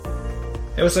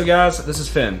Hey, what's up, guys? This is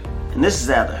Finn, And this is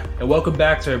Adler, and welcome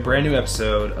back to a brand new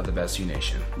episode of the Best You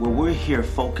Nation. where we're here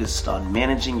focused on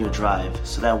managing your drive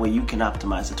so that way you can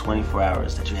optimize the 24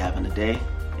 hours that you have in a day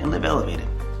and live elevated.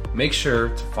 Make sure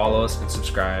to follow us and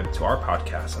subscribe to our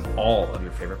podcast on all of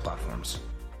your favorite platforms.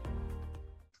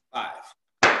 5,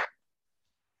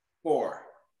 4,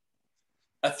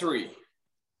 a 3,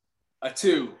 a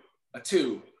 2, a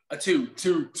 2, a 2,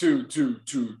 2, 2, 2,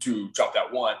 2, 2. Drop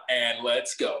that 1 and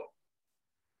let's go.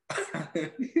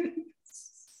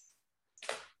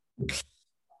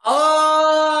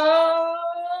 Oh,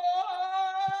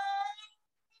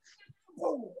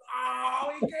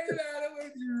 he came at it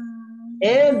with you.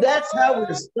 And that's how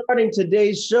we're starting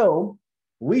today's show.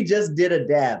 We just did a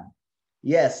dab.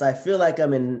 Yes, I feel like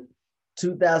I'm in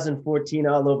 2014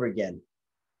 all over again.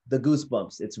 The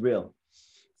goosebumps, it's real.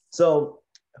 So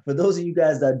for those of you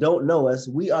guys that don't know us,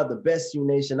 we are the Best You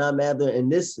Nation. I'm Adler,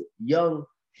 and this young,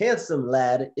 handsome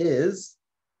lad is...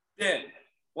 Finn.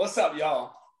 What's up,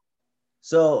 y'all?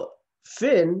 So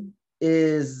Finn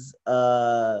is,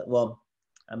 well,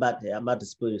 I'm about to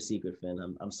spill your secret, Finn.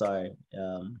 I'm sorry.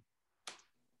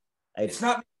 It's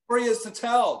not Maria's to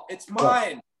tell. It's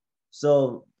mine.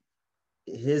 So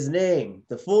his name,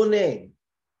 the full name,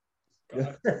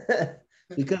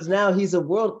 because now he's a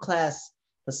world-class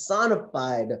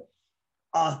personified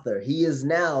author. He is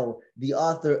now the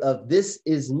author of This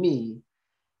Is Me,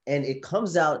 and it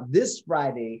comes out this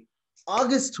Friday,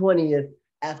 August 20th,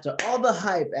 after all the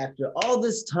hype, after all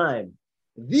this time.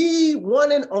 The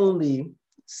one and only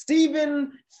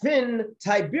Stephen Finn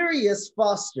Tiberius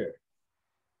Foster.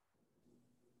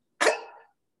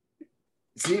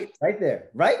 See, right there,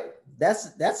 right?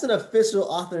 That's an official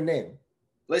author name.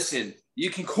 Listen, you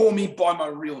can call me by my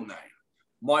real name.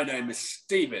 My name is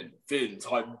Stephen Finn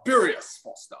Tiberius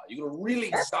Foster. You're gonna really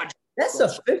exaggerate. That's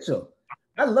official.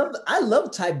 I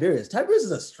love Tiberius. Tiberius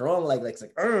is a strong like. I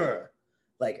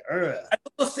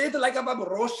gotta say it like I'm a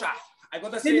Russia. I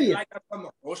gotta say it like I'm from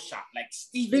Russia, like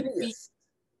Stephen Tiberius.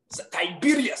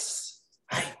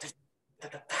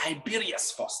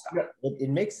 Tiberius Foster. Yeah, it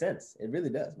makes sense. It really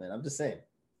does, man. I'm just saying.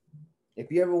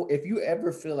 If you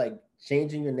ever feel like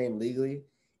changing your name legally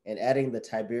and adding the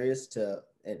Tiberius to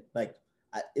and like,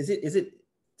 is it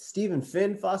Stephen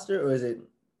Finn Foster or is it?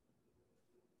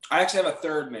 I actually have a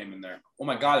third name in there. Oh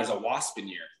my God, there's a wasp in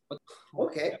here.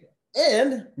 Okay.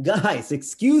 And guys,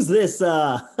 excuse this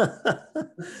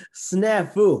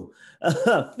snafu.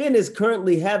 Finn is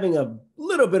currently having a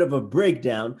little bit of a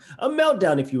breakdown, a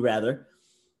meltdown, if you rather.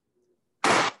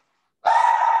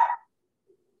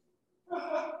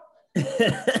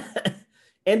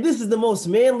 And this is the most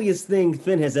manliest thing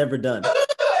Finn has ever done.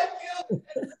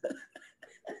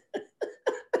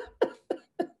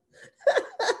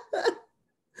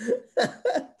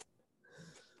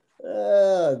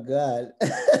 Oh, God.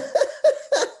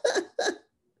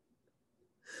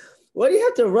 Why do you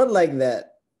have to run like that?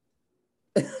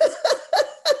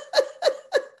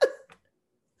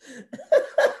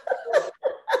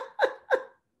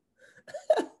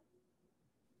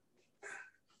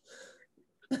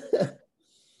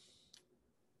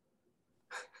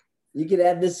 You can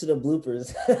add this to the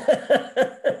bloopers.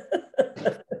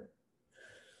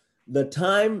 The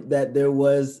time that there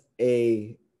was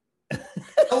a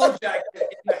Hello, Jack. In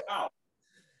the house.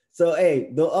 So,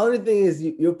 hey, the only thing is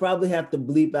you'll probably have to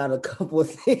bleep out a couple of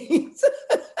things.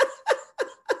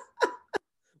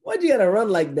 Why'd you gotta run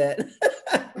like that?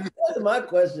 That's my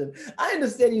question. I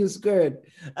understand you scared.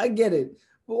 I get it.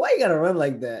 But why you gotta run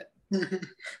like that?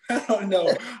 I don't know.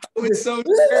 I was so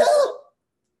scared.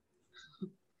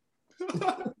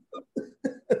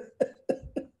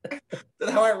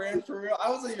 That's how I ran for real.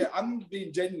 I'm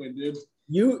being genuine, dude.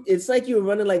 It's like you were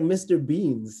running like Mr.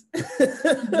 Beans.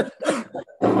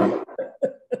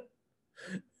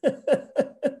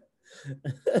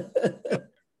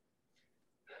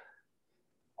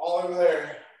 All over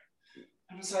there.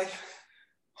 I was like,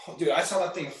 oh, dude, I saw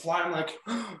that thing fly. I'm like,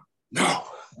 no.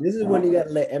 This is when you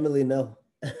gotta let Emily know.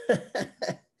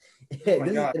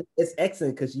 It's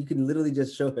excellent because you can literally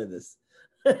just show her this.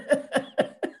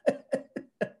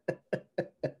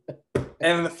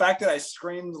 And the fact that I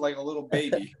screamed like a little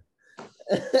baby.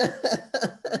 Oh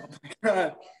my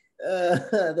God.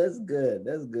 That's good.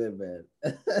 That's good, man.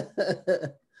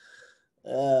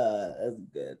 That's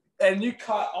good. And you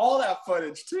caught all that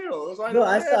footage too. It was like, no,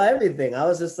 I saw everything. I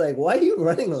was just like, why are you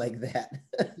running like that?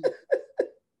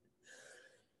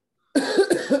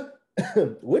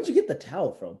 Where'd you get the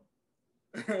towel from?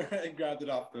 I grabbed it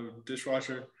off the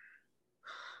dishwasher.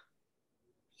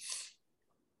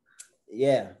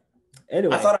 Yeah.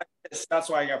 Anyway. I thought that's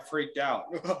why I got freaked out.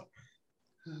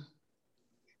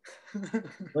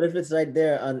 What if it's right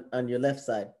there on your left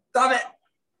side? Stop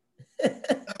it.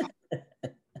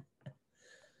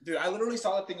 Dude, I literally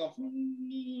saw that thing go,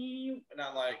 and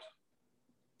I'm like,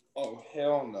 oh,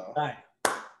 hell no. All right.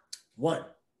 1,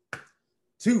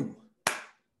 2,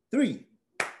 3.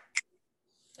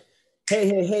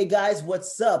 Hey, guys,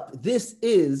 what's up? This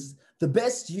is the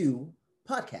Best You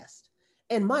podcast.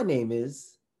 And my name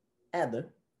is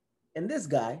Adler. And this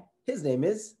guy, his name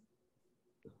is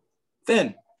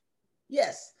Finn.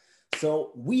 Yes.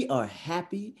 So we are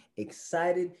happy,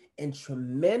 excited, and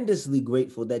tremendously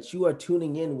grateful that you are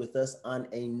tuning in with us on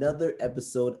another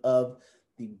episode of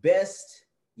the Best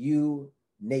You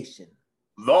Nation.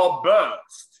 The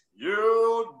Best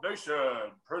You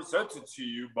Nation, presented to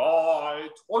you by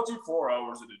 24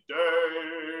 hours in a day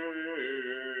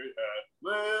and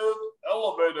Live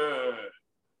Elevated.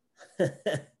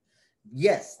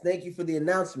 Yes, thank you for the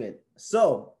announcement.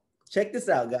 So check this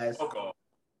out, guys. Okay.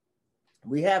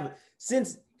 We have,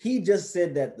 since he just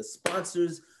said that the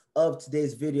sponsors of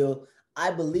today's video,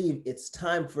 I believe it's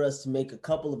time for us to make a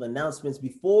couple of announcements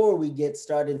before we get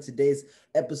started in today's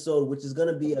episode, which is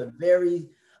going to be a very,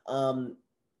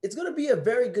 it's going to be a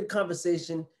very good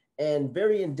conversation and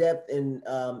very in-depth, and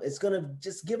it's going to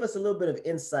just give us a little bit of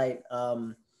insight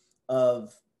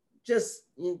of just,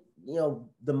 you know,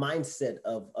 the mindset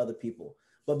of other people.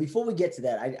 But before we get to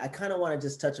that, I kind of want to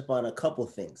just touch upon a couple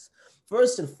of things.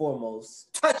 First and foremost,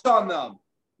 Touch on them.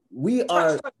 we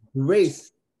are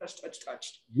graced.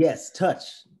 Touch. Yes, touch.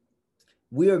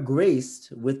 We are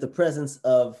graced with the presence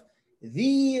of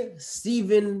the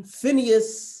Stephen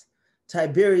Phineas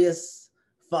Tiberius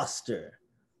Foster.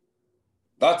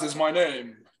 That is my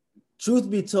name. Truth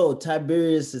be told,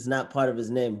 Tiberius is not part of his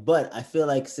name, but I feel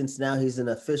like since now he's an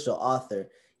official author,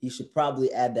 he should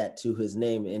probably add that to his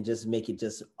name and just make it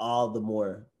just all the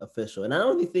more official. And I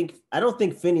don't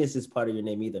think Phineas is part of your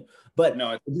name either, but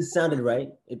no, it just sounded right.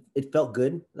 It felt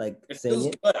good, like it saying feels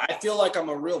it. good. I feel like I'm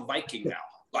a real Viking now.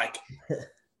 Like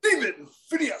Stephen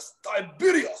Phineas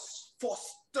Tiberius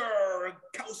Foster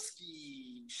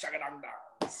Kowski Shagadanga.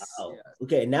 Oh, yeah.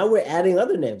 Okay, now we're adding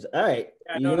other names. All right.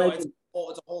 Yeah, no, it's a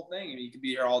whole thing. I mean, you could be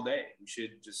here all day. We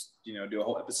should just, do a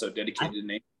whole episode dedicated to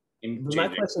name. But my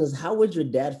question is, how would your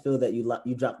dad feel that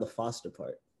you dropped the Foster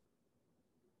part?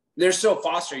 They're still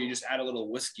Foster. You just add a little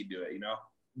whiskey to it,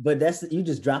 But you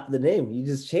just dropped the name. You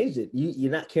just changed it.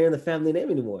 You're not carrying the family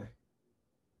name anymore.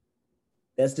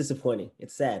 That's disappointing.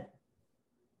 It's sad.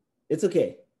 It's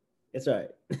okay. It's all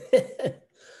right.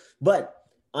 But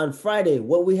on Friday,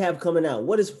 what we have coming out?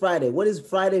 What is Friday? What does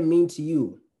Friday mean to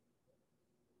you?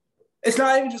 It's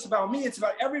not even just about me. It's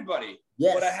about everybody.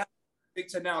 Yes. What I have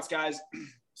to announce, guys.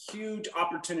 Huge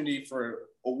opportunity for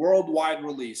a worldwide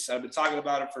release. I've been talking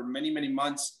about it for many, many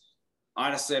months.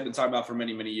 Honestly, I've been talking about it for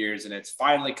many, many years, and it's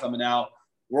finally coming out.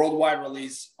 Worldwide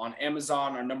release on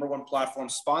Amazon, our #1 platform,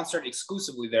 sponsored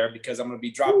exclusively there because I'm going to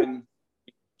be dropping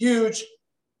huge.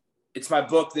 It's my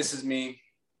book, This Is Me,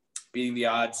 Beating the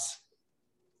Odds.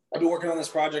 I've been working on this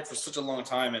project for such a long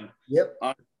time, and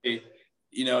honestly,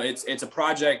 it's a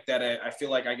project that I feel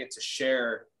like I get to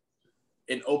share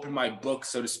and open my book,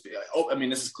 so to speak. I mean,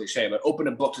 this is cliche, but open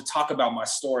a book to talk about my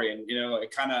story. And,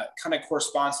 it kind of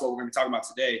corresponds to what we're going to be talking about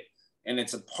today. And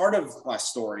it's a part of my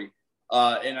story.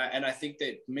 And I think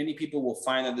that many people will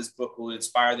find that this book will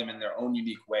inspire them in their own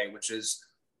unique way, which is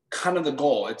kind of the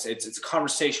goal. It's a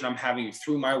conversation I'm having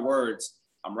through my words.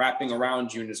 I'm wrapping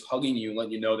around you and just hugging you and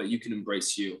letting you know that you can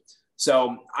embrace you.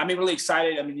 So I'm really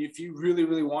excited. I mean, if you really,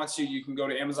 really want to, you can go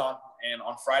to Amazon. And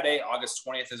on Friday, August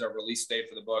 20th is our release date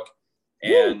for the book.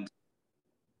 And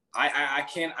I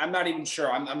can't, I'm not even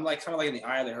sure. I'm like kind of like in the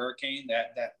eye of the hurricane.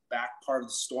 That back part of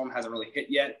the storm hasn't really hit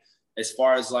yet. As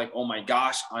far as like, oh my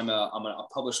gosh, I'm a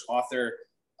published author,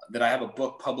 that I have a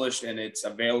book published and it's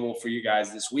available for you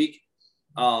guys this week.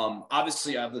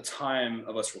 Obviously, at the time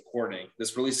of us recording,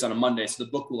 this releases on a Monday, so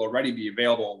the book will already be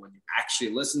available when you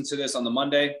actually listen to this on the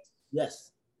Monday.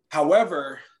 Yes.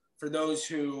 However, for those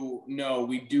who know,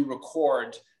 we do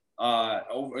record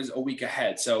over a week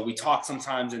ahead. So we talk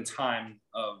sometimes in time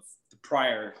of the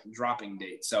prior dropping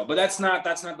date. So, but that's not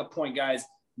the point, guys.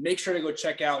 Make sure to go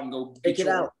check out and go check it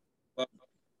out.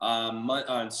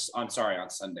 On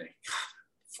Sunday,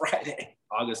 Friday,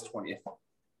 August 20th.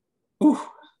 Whew.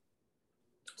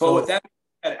 But with that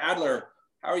said, Adler,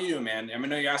 how are you, man? I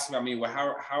know you're asking about me. Well,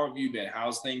 how have you been?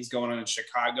 How's things going on in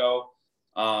Chicago?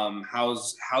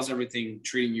 How's everything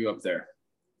treating you up there?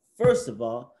 First of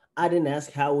all, I didn't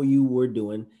ask how you were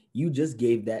doing. You just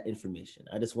gave that information.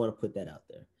 I just want to put that out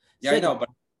there. Yeah, second, I know,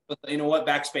 but you know what?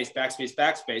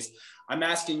 Backspace. I'm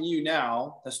asking you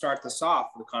now to start this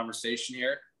off for the conversation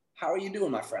here. How are you doing,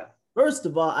 my friend? First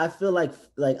of all, I feel like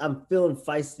I'm feeling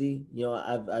feisty. You know,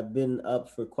 I've been up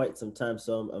for quite some time,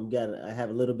 so I'm getting. I have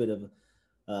a little bit of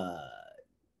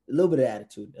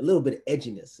attitude, a little bit of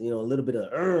edginess. You know, a little bit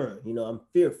of you know, I'm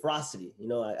ferocity. You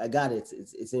know, I got it.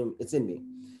 It's in me.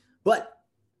 But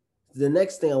the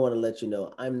next thing I want to let you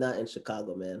know, I'm not in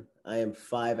Chicago, man. I am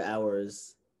 5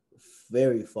 hours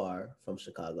very far from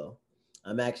Chicago.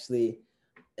 I'm actually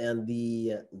in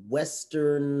the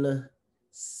western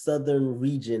southern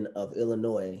region of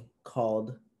Illinois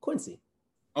called Quincy.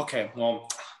 Okay, well,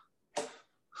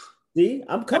 See,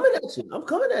 I'm coming at you. I'm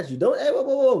coming at you. Don't, hey, whoa,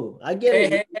 whoa, whoa. I get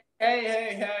hey, it.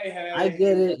 I hey,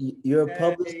 get it. You're a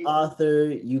published hey. author.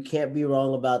 You can't be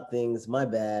wrong about things. My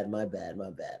bad, my bad, my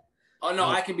bad. Oh no,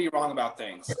 I can be wrong about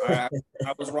things. I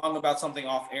was wrong about something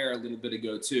off air a little bit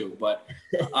ago too, but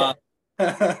Yeah,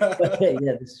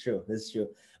 that's true. That's true.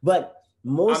 But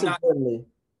most I'm not importantly,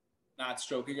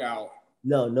 stroking out.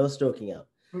 no stroking out.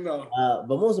 No.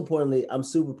 But most importantly, I'm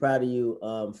super proud of you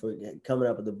for coming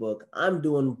up with the book. I'm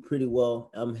doing pretty well.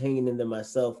 I'm hanging in there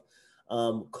myself.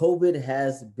 COVID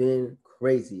has been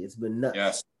crazy. It's been nuts.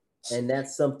 Yes. And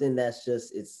that's something that's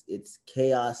just it's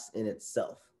chaos in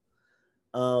itself.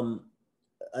 Um,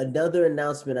 Another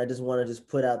announcement I just want to just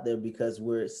put out there because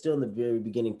we're still in the very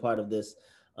beginning part of this.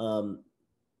 Um,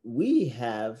 we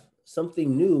have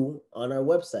something new on our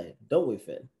website, don't we,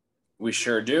 Finn? We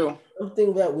sure do.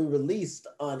 Something that we released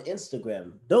on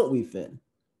Instagram, don't we, Finn?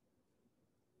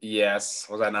 Yes.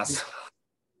 Was that not? Just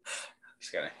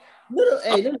kidding. No,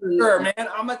 hey, no, Sure, man.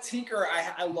 I'm a tinker.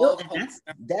 I love.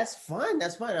 that's fine.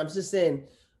 That's fine. I'm just saying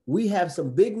we have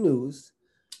some big news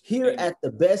here at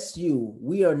the Best You.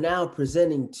 We are now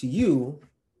presenting to you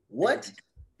what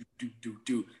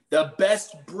the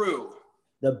best brew.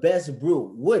 The best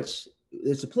brew, which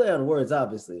is a play on words,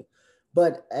 obviously.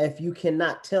 But if you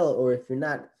cannot tell, or if you're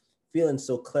not feeling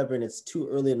so clever and it's too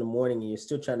early in the morning and you're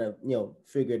still trying to,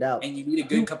 figure it out, And you need a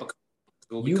good cup of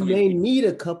coffee. You may need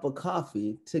a cup of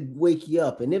coffee to wake you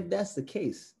up. And if that's the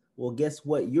case, well, guess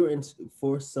what? You're in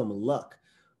for some luck.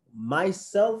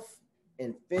 Myself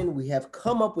and Finn, we have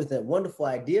come up with a wonderful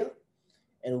idea,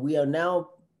 and we are now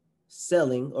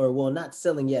selling, or well, not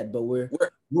selling yet, but we're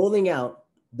rolling out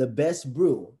the Best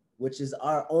Brew, which is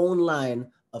our own line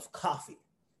of coffee.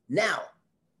 Now,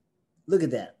 look at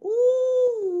that.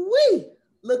 Ooh-wee!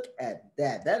 Look at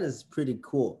that. That is pretty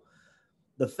cool.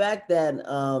 The fact that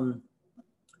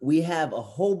we have a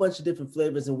whole bunch of different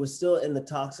flavors, and we're still in the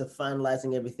talks of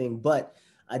finalizing everything, but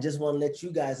I just want to let you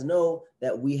guys know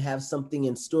that we have something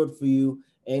in store for you,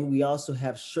 and we also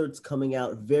have shirts coming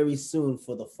out very soon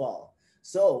for the fall.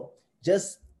 So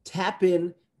just tap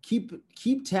in, keep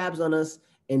tabs on us,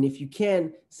 and if you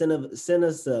can, send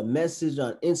us a message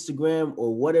on Instagram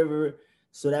or whatever,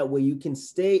 so that way you can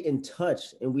stay in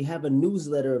touch. And we have a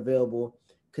newsletter available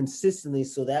consistently,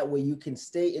 so that way you can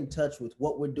stay in touch with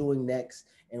what we're doing next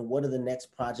and what are the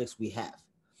next projects we have.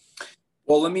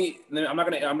 Well, I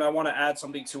want to add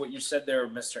something to what you said there,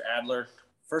 Mr. Adler.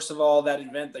 First of all, that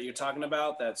event that you're talking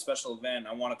about, that special event,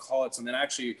 I want to call it something. I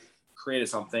actually created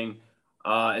something.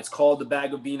 It's called the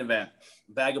Bag of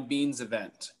Beans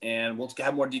event. And we'll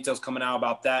have more details coming out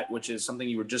about that, which is something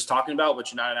you were just talking about, but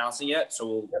you're not announcing yet.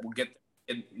 So we'll get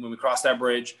it when we cross that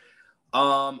bridge.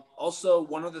 Also,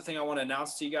 one other thing I want to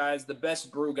announce to you guys, the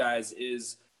Best Brew, guys,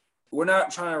 is we're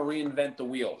not trying to reinvent the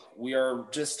wheel. We are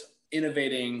just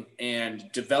innovating and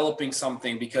developing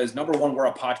something because, number one, we're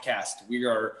a podcast.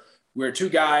 We're two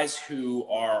guys who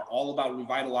are all about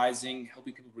revitalizing,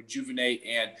 helping people rejuvenate.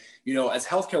 And, as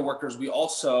healthcare workers, we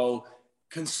also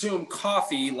consume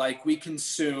coffee like we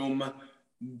consume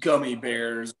gummy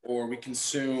bears, or we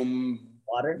consume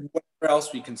water. Whatever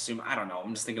else we consume. I don't know.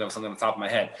 I'm just thinking of something on the top of my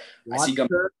head. Water. I see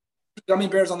gummy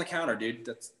bears on the counter, dude.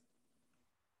 That's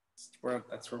where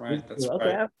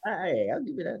okay. Right. I'll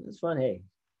give you that. That's fun. Hey,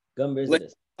 gum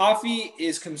bears. Coffee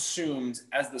is consumed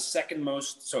as the second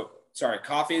most.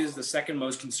 Coffee is the second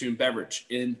most consumed beverage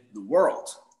in the world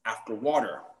after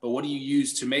water. But what do you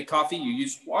use to make coffee? You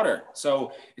use water.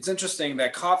 So it's interesting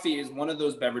that coffee is one of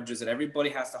those beverages that everybody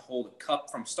has to hold a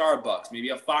cup from Starbucks, maybe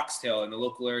a Foxtail in the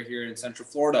local area here in Central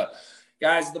Florida.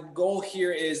 Guys, the goal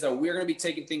here is that we're going to be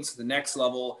taking things to the next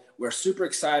level. We're super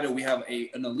excited. We have an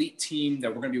elite team that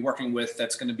we're going to be working with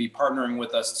that's going to be partnering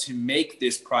with us to make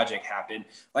this project happen.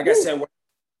 Like I said, we're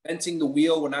inventing the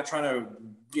wheel. We're not trying to,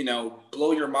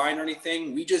 blow your mind or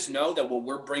anything. We just know that what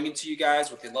we're bringing to you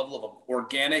guys with the level of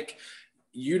organic,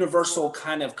 universal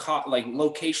kind of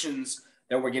locations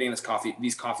that we're getting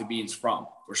these coffee beans from.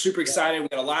 We're super excited. We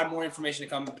got a lot more information to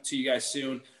come to you guys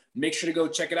soon. Make sure to go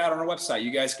check it out on our website.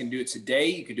 You guys can do it today.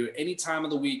 You can do it any time of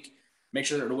the week. make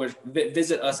sure to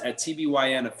visit us at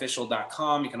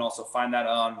tbynofficial.com. You can also find that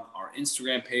on our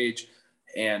Instagram page,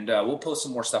 and we'll post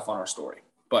some more stuff on our story.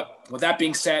 But with that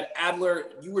being said, Adler,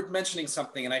 you were mentioning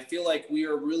something, and I feel like we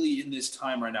are really in this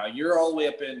time right now. You're all the way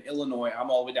up in Illinois. I'm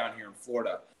all the way down here in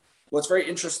Florida. What's very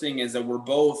interesting is that we're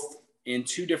both in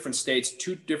two different states,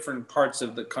 two different parts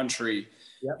of the country.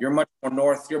 Yep. You're much more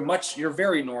north. You're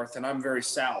very north, and I'm very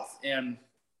south. And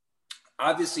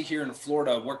obviously here in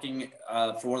Florida, working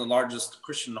for one of the largest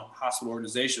Christian hospital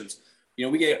organizations,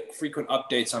 we get frequent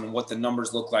updates on what the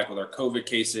numbers look like with our COVID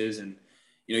cases. And,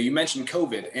 you mentioned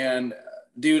COVID, and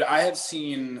dude, I have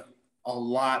seen a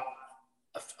lot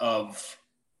of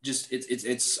just,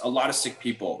 it's a lot of sick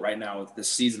people right now with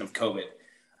this season of COVID.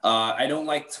 I don't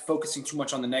like focusing too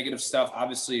much on the negative stuff.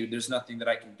 Obviously, there's nothing that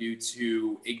I can do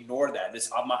to ignore that.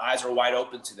 My eyes are wide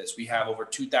open to this. We have over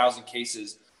 2,000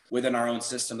 cases within our own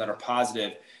system that are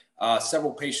positive.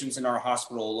 Several patients in our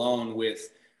hospital alone with,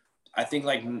 I think,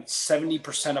 like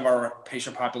 70% of our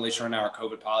patient population right now are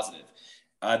COVID positive.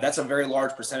 That's a very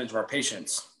large percentage of our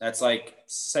patients. That's like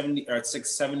 70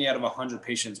 out of 100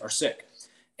 patients are sick.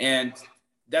 And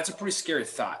that's a pretty scary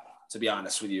thought, to be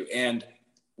honest with you. And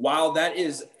while that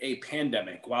is a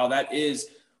pandemic, while that is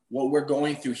what we're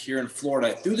going through here in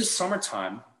Florida through the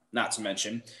summertime, not to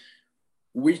mention,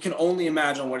 we can only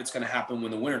imagine what it's going to happen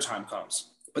when the wintertime comes.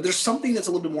 But there's something that's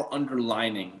a little bit more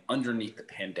underneath the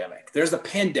pandemic. There's the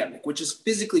pandemic, which is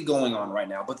physically going on right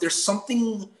now, but there's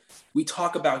something we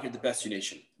talk about here at the Best You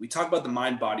Nation. We talk about the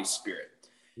mind, body, spirit.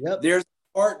 Yep. There's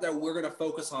a part that we're going to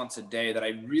focus on today that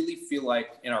I really feel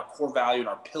like in our core value and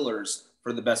our pillars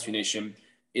for the Best You Nation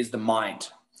is the mind.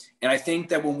 And I think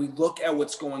that when we look at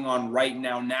what's going on right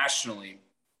now nationally,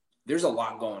 there's a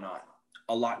lot going on,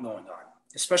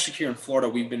 especially here in Florida.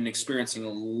 We've been experiencing a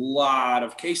lot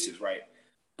of cases, right?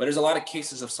 But there's a lot of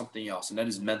cases of something else, and that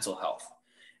is mental health.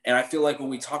 And I feel like when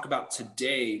we talk about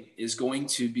today is going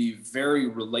to be very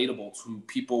relatable to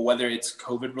people, whether it's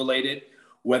COVID related,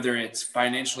 whether it's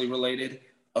financially related,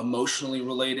 emotionally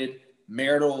related,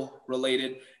 marital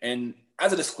related. And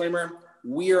as a disclaimer,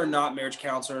 we are not marriage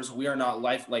counselors. We are not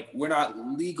we're not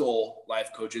legal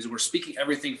life coaches. We're speaking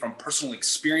everything from personal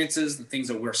experiences, the things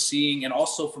that we're seeing, and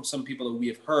also from some people that we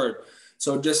have heard.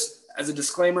 So just as a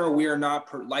disclaimer, we are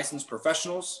not licensed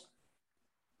professionals,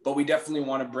 but we definitely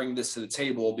want to bring this to the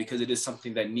table because it is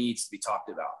something that needs to be talked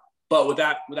about. But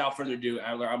without further ado,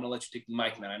 Adler, I'm going to let you take the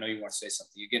mic, man. I know you want to say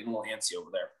something. You're getting a little antsy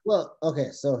over there. Well, okay.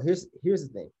 So here's the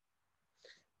thing.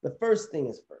 The first thing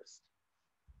is first.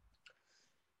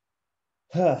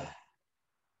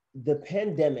 The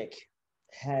pandemic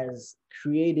has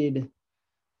created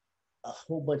a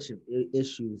whole bunch of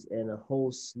issues and a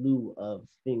whole slew of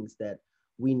things that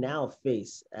we now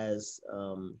face as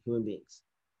human beings.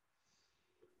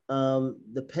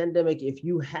 The pandemic, if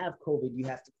you have COVID, you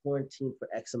have to quarantine for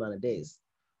X amount of days,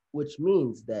 which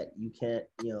means that you can't,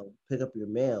 pick up your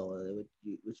mail,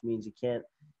 which means you can't,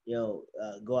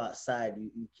 go outside.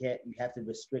 You have to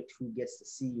restrict who gets to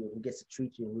see you, who gets to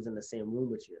treat you, and who's in the same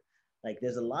room with you. Like,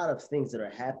 there's a lot of things that are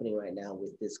happening right now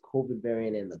with this COVID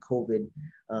variant and the COVID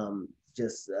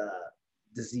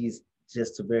disease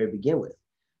just to very begin with.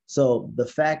 So the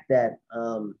fact that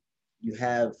you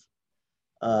have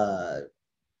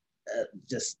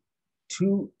just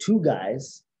two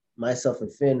guys, myself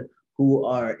and Finn, who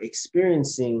are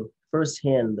experiencing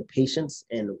firsthand the patients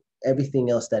and everything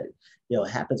else that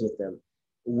happens with them.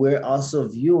 We're also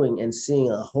viewing and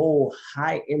seeing a whole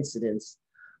high incidence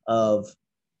of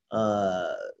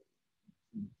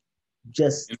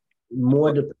just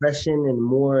more depression and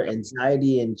more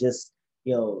anxiety and just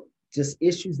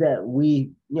issues that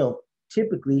we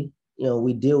typically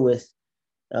we deal with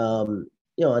on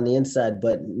the inside,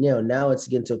 but now it's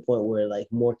getting to a point where like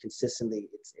more consistently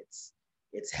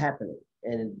it's happening.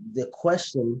 And the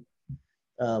question,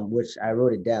 which I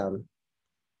wrote it down,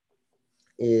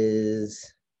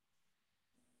 is,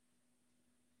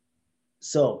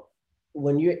 so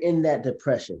when you're in that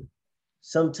depression,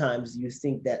 sometimes you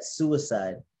think that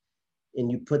suicide,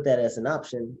 and you put that as an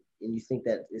option, and you think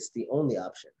that it's the only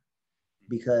option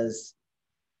because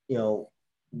you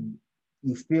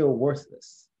feel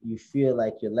worthless. You feel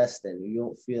like you're less than. You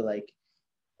don't feel like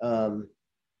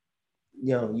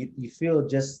you feel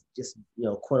just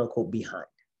quote unquote behind.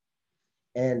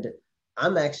 And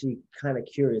I'm actually kind of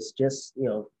curious, just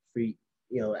for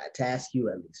to ask you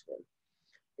at least, Finn,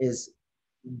 is,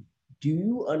 do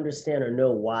you understand or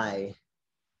know why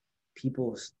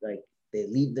people like they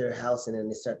leave their house and then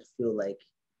they start to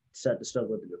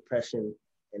struggle with the depression,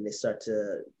 and they start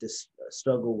to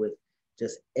struggle with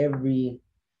just everything?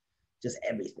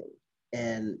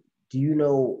 And do you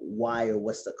know why, or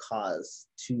what's the cause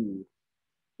to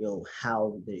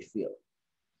how they feel.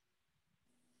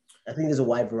 I think there's a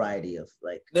wide variety of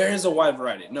like. There is a wide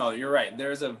variety. No, you're right.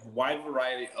 There's a wide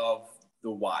variety of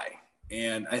the why.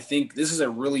 And I think this is a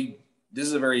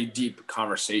very deep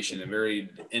conversation, a very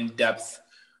in-depth.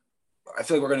 I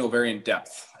feel like we're going to go very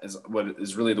in-depth is what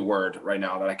is really the word right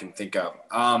now that I can think of.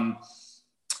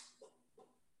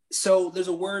 So there's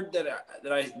a word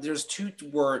there's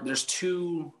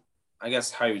two, I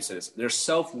guess how you would say this. There's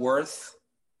self-worth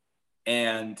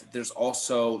and there's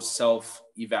also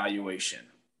self-evaluation.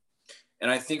 And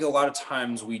I think a lot of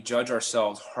times we judge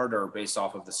ourselves harder based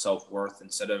off of the self-worth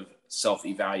instead of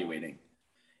self-evaluating.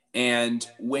 And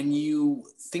when you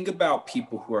think about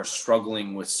people who are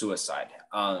struggling with suicide,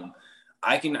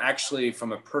 I can actually,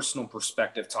 from a personal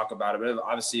perspective, talk about it. But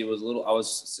obviously, I was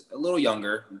a little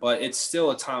younger, but it's still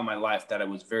a time in my life that it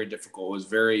was very difficult. It was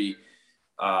very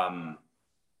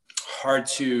hard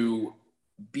to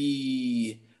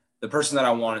be the person that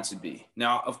I wanted to be.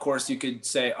 Now, of course, you could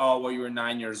say, oh, well, you were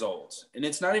 9 years old. And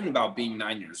it's not even about being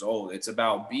 9 years old. It's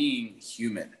about being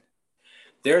human.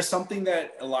 There's something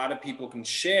that a lot of people can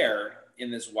share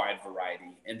in this wide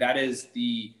variety, and that is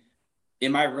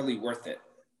am I really worth it?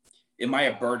 Am I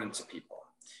a burden to people?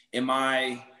 Am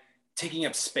I taking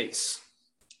up space?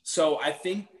 So I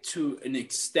think to an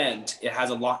extent, it has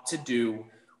a lot to do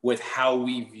with how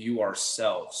we view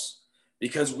ourselves.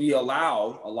 Because a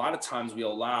lot of times we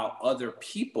allow other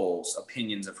people's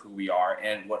opinions of who we are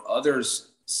and what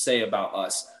others say about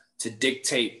us to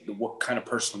dictate what kind of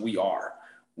person we are.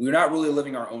 We're not really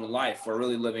living our own life. We're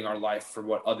really living our life for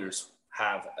what others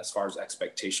have as far as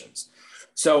expectations.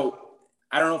 So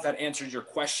I don't know if that answers your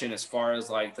question as far as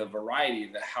like the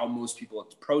variety, how most people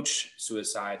approach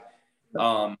suicide.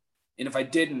 And if I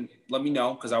didn't, let me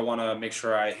know, because I want to make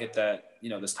sure I hit that,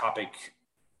 this topic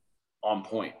on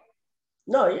point.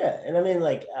 No, yeah, and I mean,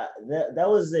 like that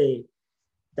was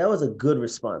a good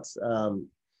response. And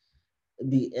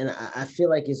I feel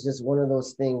like it's just one of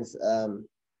those things.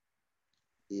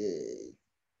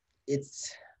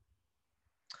 It's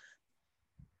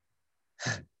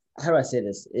how do I say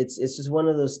this? It's just one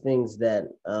of those things that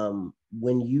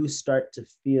when you start to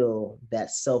feel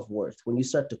that self-worth, when you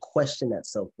start to question that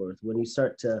self-worth, when you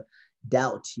start to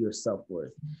doubt your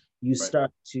self-worth, you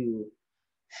start to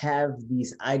have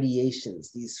these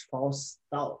ideations, these false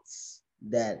thoughts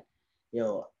that,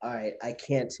 all right, I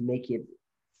can't make it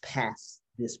past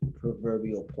this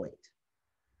proverbial point.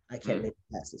 I can't make it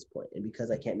past this point. And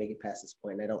because I can't make it past this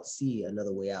point, and I don't see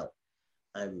another way out,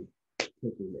 I'm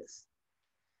taking this.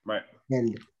 Right.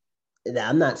 And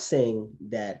I'm not saying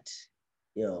that,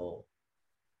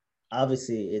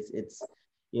 obviously it's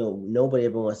nobody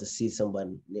ever wants to see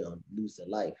someone, lose their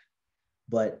life.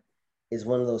 But it's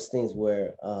one of those things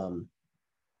where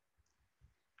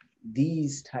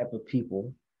these type of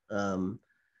people,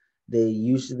 they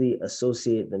usually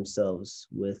associate themselves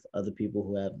with other people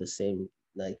who have the same,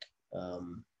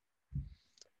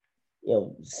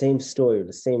 same story or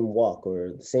the same walk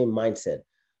or the same mindset.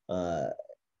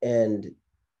 And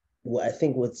what I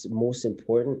think what's most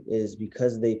important is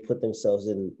because they put themselves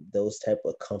in those type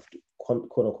of quote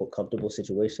unquote comfortable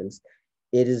situations,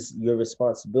 it is your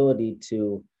responsibility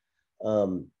to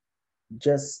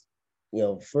just,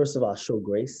 first of all, show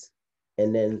grace,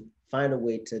 and then find a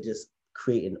way to just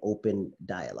create an open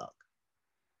dialogue.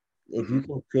 If you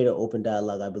can create an open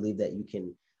dialogue, I believe that you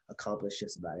can accomplish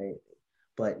just about anything.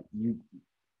 But I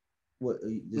was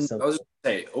just gonna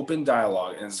say open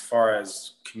dialogue as far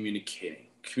as communicating.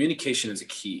 Communication is a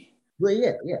key. Well,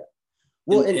 yeah.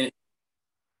 Well,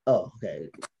 oh, okay.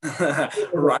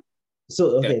 Right.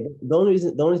 So, okay, the only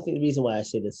reason why I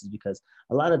say this is because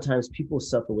a lot of times people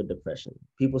suffer with depression.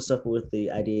 People suffer with the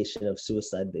ideation of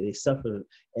suicide. They suffer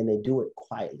and they do it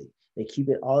quietly. They keep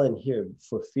it all in here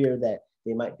for fear that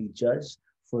they might be judged,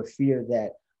 for fear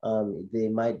that they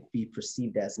might be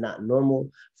perceived as not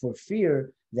normal, for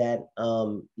fear that,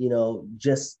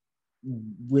 just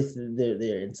with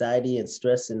their anxiety and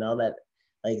stress and all that,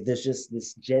 like there's just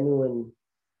this genuine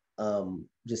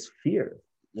just fear,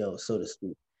 so to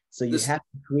speak. So you have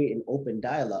to create an open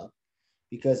dialogue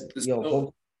because I just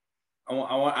want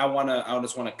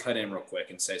to cut in real quick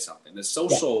and say something. The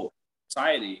social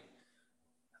society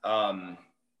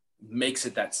makes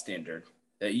it that standard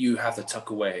that you have to tuck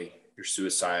away your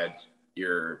suicide,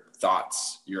 your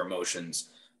thoughts, your emotions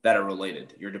that are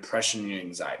related, your depression, your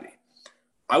anxiety.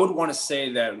 I would want to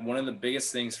say that one of the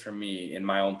biggest things for me in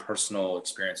my own personal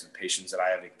experience with patients that I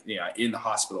have, in the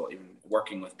hospital, even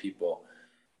working with people,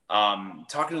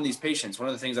 talking to these patients, one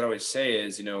of the things I always say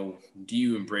is, do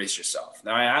you embrace yourself?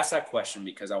 Now I ask that question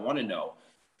because I want to know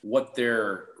what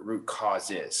their root cause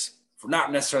is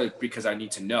not necessarily because I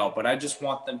need to know, but I just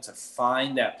want them to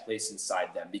find that place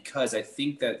inside them, because I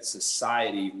think that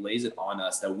society lays it on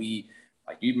us that we,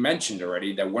 like you mentioned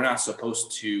already, that we're not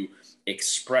supposed to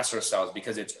express ourselves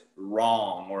because it's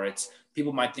wrong, or it's,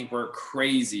 people might think we're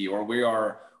crazy, or we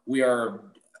are,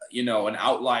 an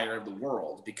outlier of the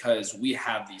world because we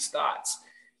have these thoughts.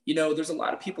 There's a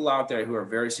lot of people out there who are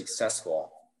very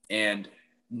successful. And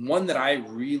one that I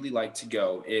really like to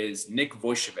go is Nick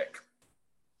Vujicic.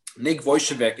 Nick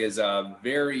Vujicic is a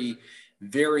very,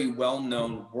 very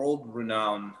well-known,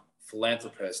 world-renowned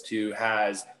philanthropist who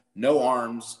has no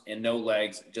arms and no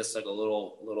legs, just like a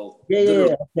little.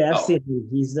 Yeah. Okay, I've seen him.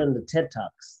 He's done the TED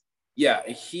Talks. Yeah,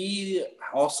 he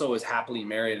also is happily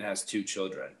married and has 2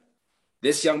 children.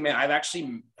 This young man, I've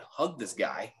actually hugged this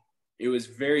guy. It was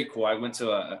very cool. I went to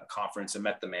a conference and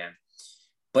met the man.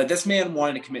 But this man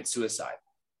wanted to commit suicide.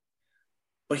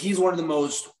 But he's one of the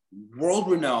most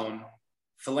world-renowned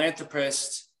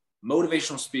philanthropists,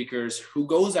 motivational speakers, who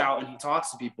goes out and he talks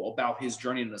to people about his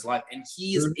journey in his life. And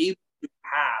he is able to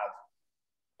have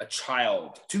a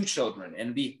child, 2 children,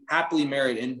 and be happily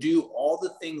married and do all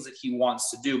the things that he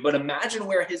wants to do. But imagine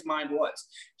where his mind was.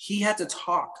 He had to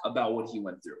talk about what he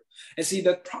went through. And see,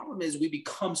 the problem is we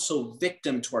become so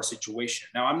victim to our situation.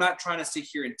 Now, I'm not trying to sit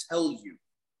here and tell you,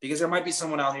 because there might be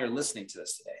someone out here listening to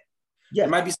this today. Yeah.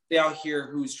 There might be somebody out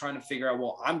here who's trying to figure out,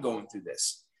 well, I'm going through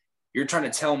this. You're trying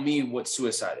to tell me what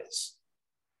suicide is.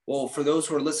 Well, for those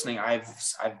who are listening, I've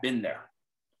been there.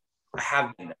 I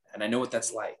have been there, and I know what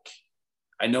that's like.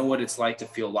 I know what it's like to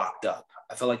feel locked up.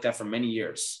 I felt like that for many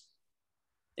years.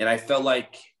 And I felt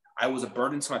like I was a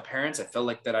burden to my parents. I felt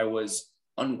like that I was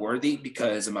unworthy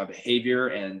because of my behavior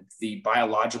and the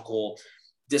biological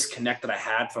disconnect that I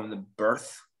had from the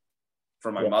birth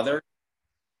from my mother.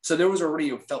 So there was already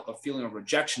a feeling of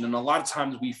rejection. And a lot of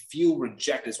times we feel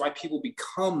rejected. It's why people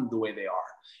become the way they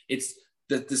are. It's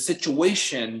the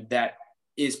situation that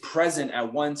is present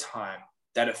at one time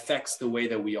that affects the way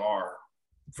that we are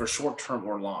for short term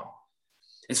or long.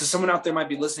 And so someone out there might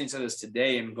be listening to this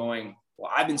today and going,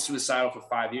 well, I've been suicidal for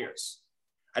 5 years.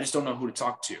 I just don't know who to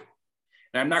talk to.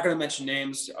 And I'm not going to mention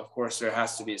names. Of course, there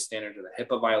has to be a standard of the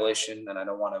HIPAA violation, and I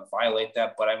don't want to violate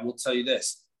that. But I will tell you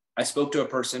this. I spoke to a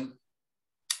person,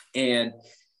 and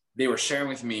they were sharing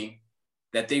with me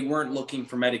that they weren't looking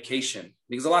for medication,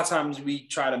 because a lot of times we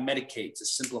try to medicate to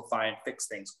simplify and fix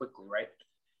things quickly, right?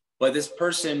 But this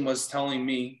person was telling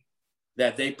me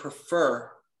that they prefer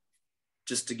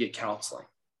just to get counseling.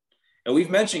 And we've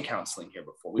mentioned counseling here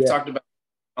before. We've talked about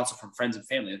counsel from friends and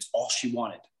family. It's all she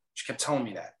wanted. She kept telling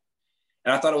me that.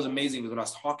 And I thought it was amazing, because when I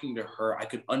was talking to her, I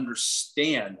could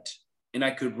understand and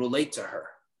I could relate to her.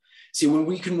 See, when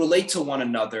we can relate to one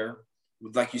another,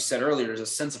 like you said earlier, there's a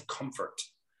sense of comfort.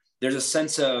 There's a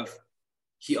sense of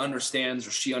he understands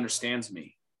or she understands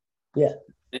me. Yeah.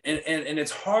 And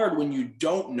it's hard when you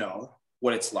don't know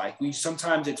what it's like.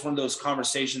 Sometimes it's one of those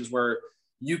conversations where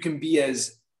you can be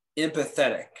as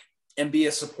empathetic and be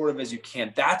as supportive as you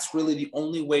can. That's really the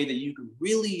only way that you can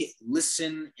really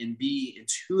listen and be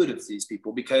intuitive to these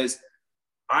people, because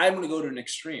I'm going to go to an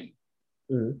extreme.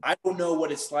 Mm-hmm. I don't know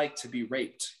what it's like to be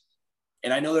raped.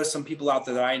 And I know there's some people out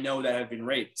there that I know that have been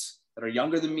raped, that are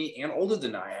younger than me and older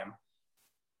than I am,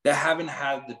 that haven't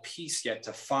had the peace yet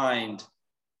to find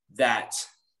that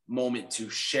moment to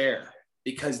share,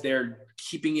 because they're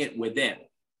keeping it within.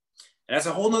 And that's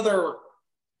a whole nother.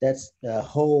 That's a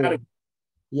whole,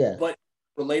 yeah. But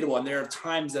relatable. And there are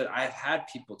times that I've had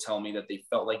people tell me that they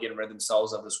felt like getting rid of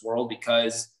themselves of this world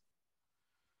because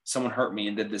someone hurt me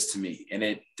and did this to me, and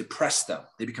it depressed them.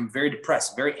 They become very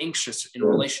depressed, very anxious in a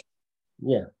relationship.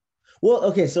 Yeah. Well,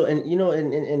 okay. So,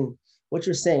 and what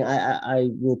you're saying, I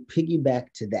will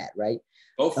piggyback to that, right?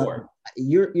 Go for it.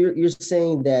 You're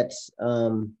saying that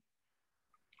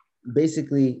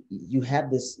basically you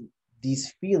have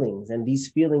these feelings, and these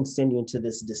feelings send you into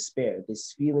this despair.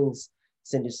 These feelings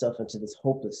send yourself into this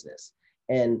hopelessness.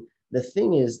 And the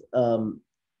thing is,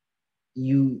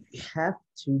 you have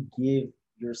to give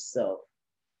yourself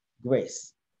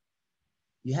grace.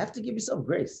 You have to give yourself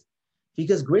grace,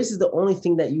 because grace is the only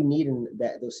thing that you need in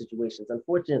those situations.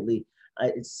 Unfortunately,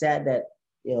 it's sad that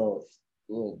you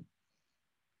know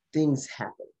things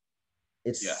happen.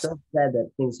 It's so sad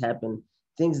that things happen,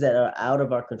 things that are out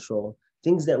of our control,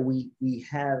 things that we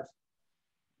have.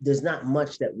 There's not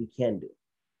much that we can do,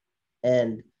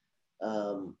 and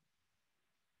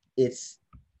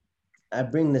I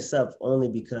bring this up only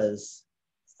because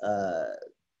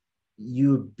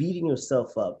you're beating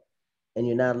yourself up and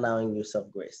you're not allowing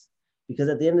yourself grace. Because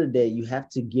at the end of the day, you have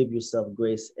to give yourself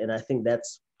grace. And I think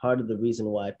that's part of the reason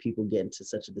why people get into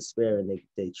such a despair and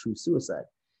they choose suicide,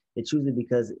 They choose it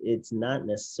because it's not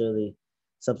necessarily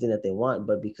something that they want,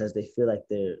 but because they feel like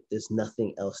there's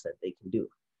nothing else that they can do.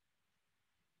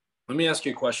 Let me ask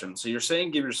you a question. So you're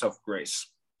saying give yourself grace.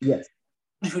 Yes.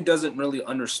 Who doesn't really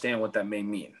understand what that may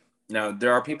mean? Now,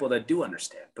 there are people that do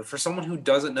understand, but for someone who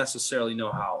doesn't necessarily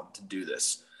know how to do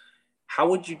this, how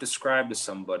would you describe to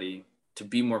somebody to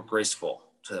be more graceful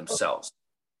to themselves?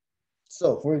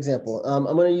 So, for example, I'm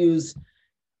going to use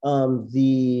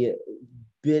the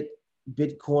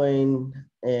Bitcoin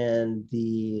and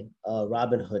the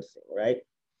Robinhood thing, right?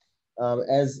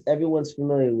 As everyone's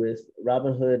familiar with,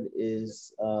 Robinhood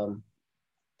is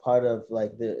part of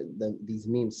like these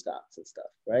meme stocks and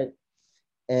stuff, right?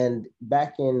 And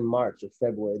back in March or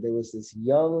February, there was this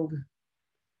young,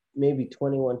 maybe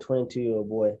 21, 22-year-old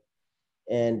boy,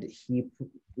 and he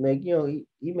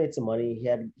made some money. He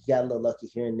got a little lucky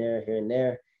here and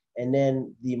there. And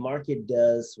then the market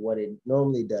does what it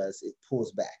normally does. It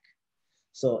pulls back.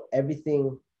 So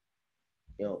everything,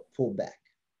 pulled back.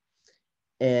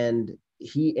 And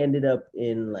he ended up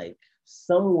in like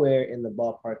somewhere in the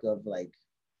ballpark of like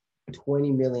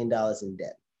 $20 million in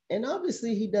debt. And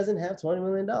obviously he doesn't have $20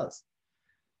 million.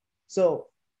 So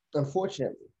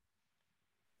unfortunately,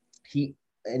 he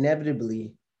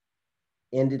inevitably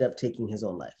ended up taking his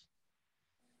own life.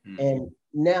 And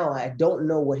now I don't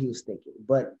know what he was thinking,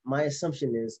 but my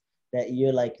assumption is that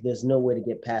you're like, there's no way to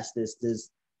get past this.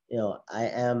 I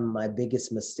am my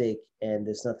biggest mistake and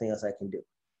there's nothing else I can do.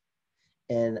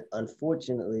 And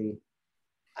unfortunately,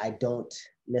 I don't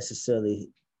necessarily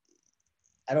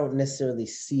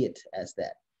see it as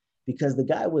that, because the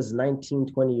guy was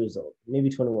 19, 20 years old, maybe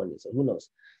 21 years old, who knows?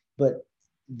 But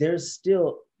there's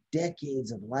still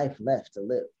decades of life left to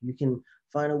live. You can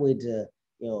find a way to,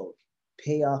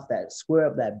 square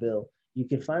up that bill. You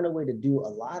can find a way to do a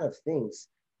lot of things,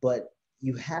 but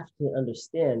you have to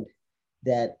understand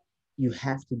that you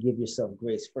have to give yourself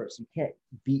grace first. You can't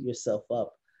beat yourself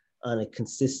up on a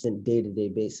consistent day-to-day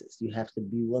basis. You have to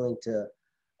be willing to,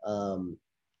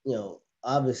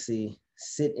 obviously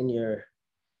sit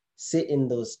in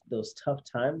those tough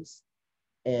times.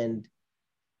 And,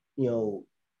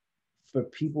 for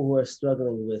people who are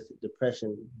struggling with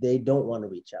depression, they don't want to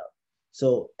reach out.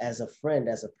 So as a friend,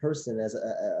 as a person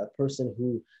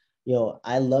who,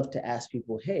 I love to ask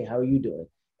people, hey, how are you doing?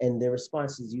 And their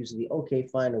response is usually, okay,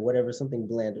 fine, or whatever, something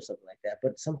bland or something like that.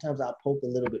 But sometimes I'll poke a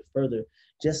little bit further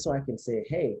just so I can say,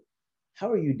 hey, how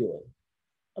are you doing?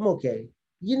 I'm okay.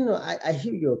 I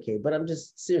hear you're okay, but I'm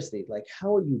just seriously, like,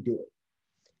 how are you doing?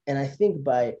 And I think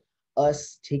by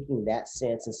us taking that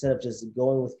stance, instead of just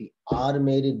going with the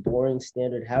automated, boring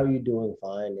standard, how are you doing?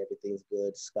 Fine, everything's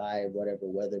good, sky, whatever,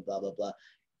 weather, blah, blah, blah,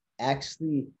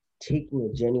 actually taking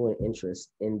a genuine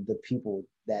interest in the people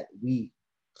that we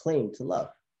claim to love.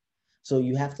 So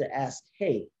you have to ask,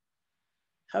 hey,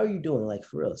 how are you doing? Like,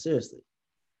 for real, seriously.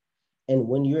 And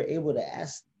when you're able to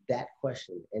ask that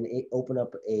question and it open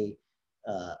up a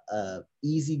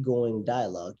easygoing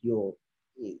dialogue,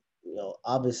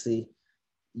 obviously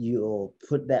you'll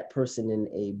put that person in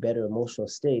a better emotional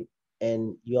state.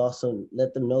 And you also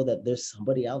let them know that there's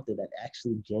somebody out there that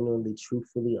actually genuinely,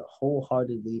 truthfully,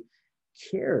 wholeheartedly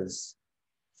cares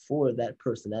for that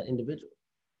person, that individual.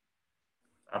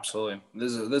 Absolutely.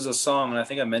 There's a song, and I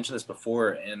think I mentioned this before,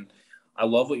 and I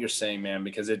love what you're saying, man,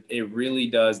 because it really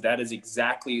does. That is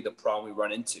exactly the problem we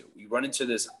run into. We run into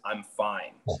this, I'm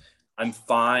fine. I'm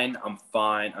fine, I'm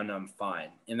fine, and I'm fine.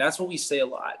 And that's what we say a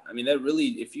lot. I mean, that really,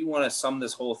 if you want to sum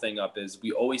this whole thing up, is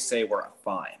we always say we're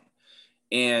fine.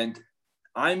 And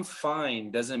I'm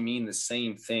fine doesn't mean the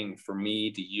same thing for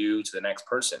me, to you, to the next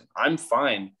person. I'm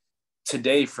fine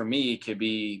today for me could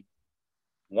be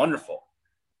wonderful,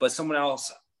 but someone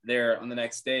else there on the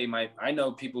next day I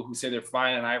know people who say they're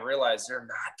fine, and I realize they're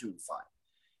not doing fine.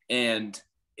 And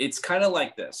it's kind of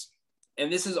like this.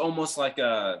 And this is almost like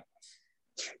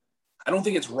I don't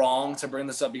think it's wrong to bring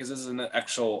this up because this is an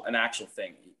actual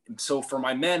thing. So for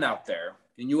my men out there,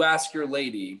 and you ask your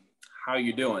lady, how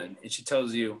you doing? And she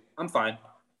tells you, I'm fine.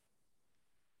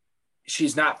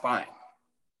 She's not fine.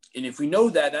 And if we know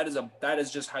that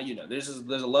is just how you know. There's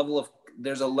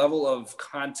a level of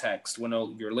context when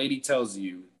your lady tells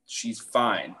you she's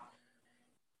fine.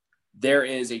 There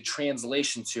is a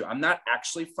translation to, I'm not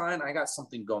actually fine. I got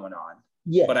something going on.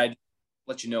 Yeah. But I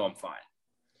let you know I'm fine.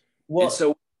 Well, and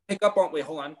so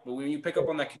hold on. But when you pick up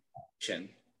on that connection,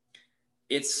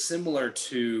 it's similar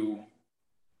to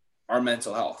our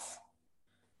mental health.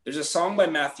 There's a song by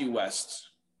Matthew West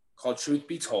called Truth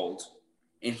Be Told,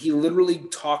 and he literally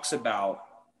talks about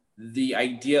the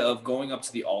idea of going up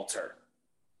to the altar.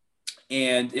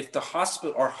 And if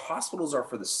our hospitals are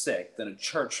for the sick, then a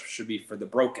church should be for the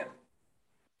broken.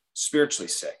 spiritually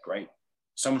sick, right?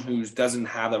 Someone who doesn't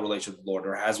have that relationship with the Lord,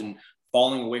 or has been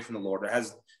falling away from the Lord, or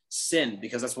has sinned,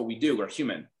 because that's what we do. We're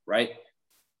human, right?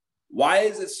 Why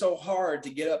is it so hard to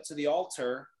get up to the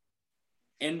altar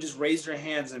and just raise your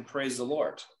hands and praise the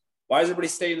Lord? Why does everybody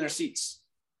stay in their seats?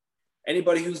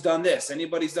 Anybody who's done this,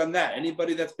 anybody's done that,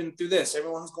 anybody that's been through this,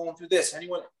 everyone who's going through this,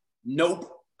 anyone, nope.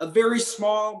 A very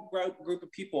small group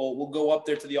of people will go up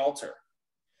there to the altar.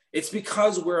 It's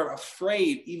because we're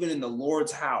afraid, even in the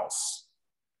Lord's house,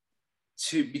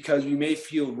 because we may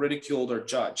feel ridiculed or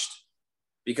judged,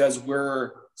 because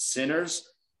we're sinners,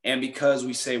 and because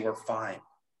we say we're fine.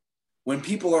 When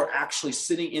people are actually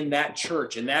sitting in that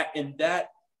church, in that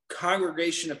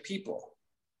congregation of people,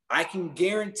 I can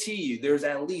guarantee you there's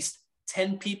at least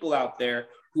 10 people out there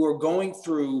who are going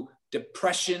through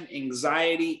depression,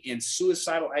 anxiety, and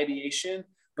suicidal ideation,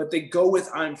 but they go with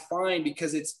I'm fine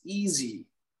because it's easy.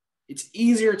 It's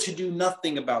easier to do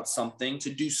nothing about something, to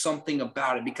do something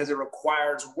about it, because it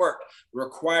requires work. It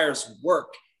requires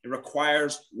work. It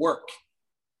requires work.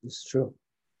 It's true.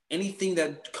 Anything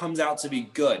that comes out to be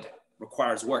good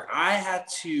requires work. I had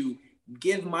to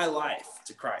give my life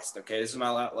to Christ. Okay, this is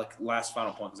my last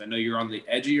final point, because I know you're on the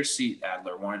edge of your seat,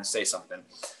 Adler, wanting to say something.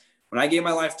 When I gave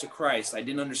my life to Christ, I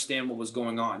didn't understand what was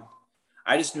going on.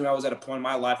 I just knew I was at a point in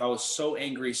my life. I was so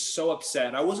angry, so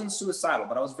upset. I wasn't suicidal,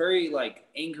 but I was very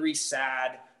angry,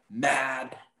 sad,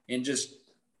 mad, and just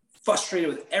frustrated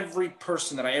with every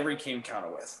person that I ever came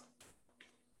encounter with.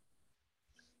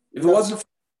 If it wasn't for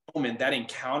that moment, that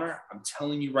encounter, I'm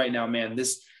telling you right now, man,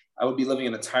 I would be living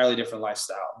an entirely different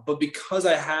lifestyle. But because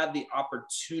I had the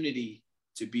opportunity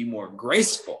to be more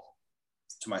graceful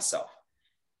to myself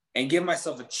and give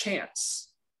myself a chance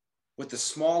with the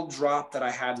small drop that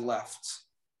I had left,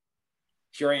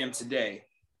 here I am today,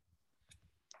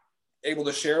 able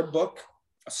to share a book,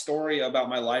 a story about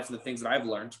my life and the things that I've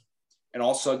learned, and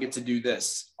also get to do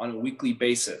this on a weekly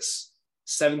basis.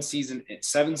 7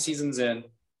 seasons in,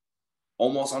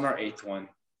 almost on our 8th one.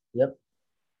 Yep.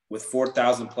 With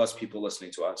 4,000 plus people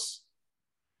listening to us.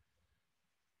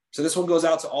 So this one goes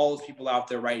out to all the people out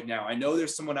there right now. I know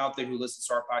there's someone out there who listens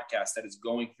to our podcast that is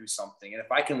going through something. And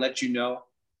if I can let you know,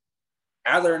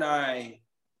 Adler and I,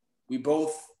 we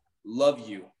both love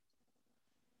you.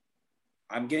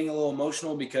 I'm getting a little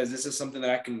emotional because this is something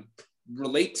that I can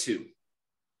relate to.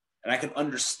 And I can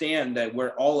understand that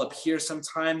we're all up here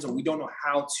sometimes and we don't know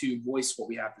how to voice what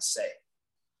we have to say.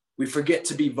 We forget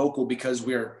to be vocal because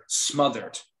we're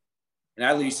smothered. And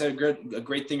Adler, you said a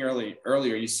great thing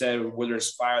earlier. You said, where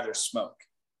there's fire, there's smoke.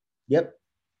 Yep.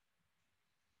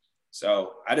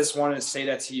 So I just wanted to say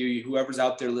that to you, whoever's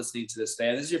out there listening to this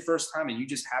today. This is your first time and you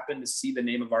just happen to see the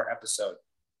name of our episode,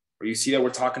 or you see that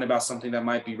we're talking about something that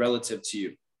might be relative to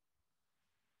you.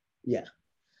 Yeah.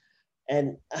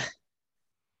 And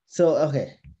so,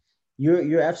 okay,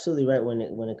 you're absolutely right when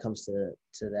it comes to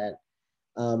that.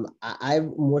 I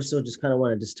more so just kind of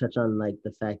want to just touch on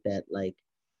the fact that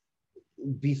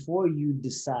before you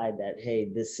decide that, hey,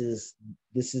 this is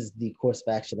the course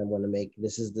of action I'm going to make,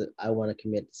 I want to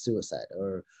commit suicide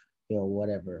or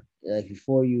whatever,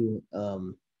 before you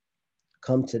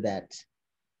come to that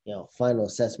final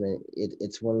assessment,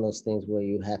 it's one of those things where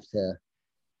you have to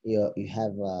you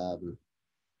have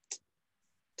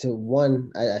to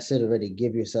one, I said already,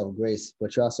 give yourself grace,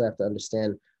 but you also have to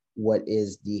understand what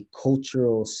is the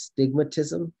cultural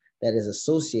stigmatism that is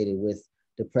associated with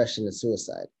depression and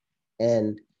suicide.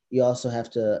 And you also have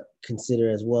to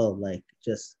consider as well,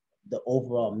 just the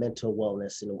overall mental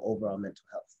wellness and overall mental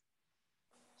health.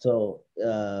 So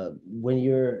when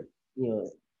you're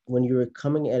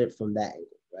coming at it from that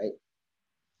angle, right?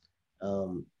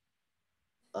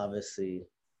 Obviously,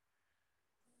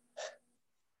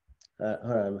 hold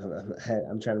on,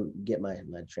 I'm trying to get my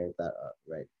train of thought up,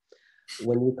 right?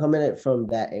 When you come at it from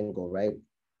that angle, right?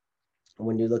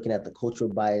 When you're looking at the cultural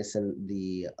bias and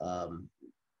the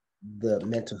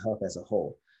mental health as a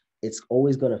whole, it's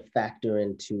always going to factor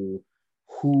into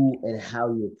who and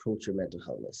how you approach your mental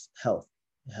health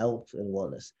and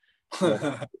wellness.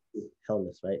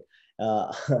 Wellness, right?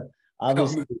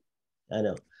 Obviously, I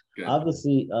know. Good.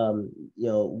 Obviously,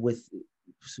 with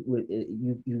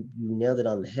you nailed it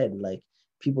on the head.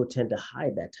 People tend to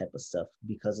hide that type of stuff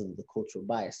because of the cultural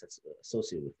bias that's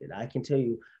associated with it. I can tell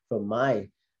you from my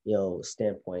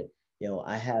standpoint,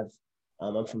 I have.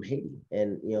 I'm from Haiti,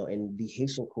 and in the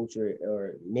Haitian culture,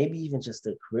 or maybe even just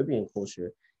the Caribbean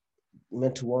culture,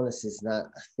 mental wellness is not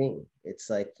a thing. It's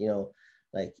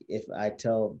if I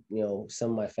tell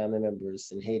some of my family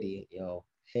members in Haiti,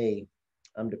 hey,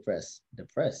 I'm depressed.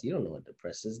 Depressed? You don't know what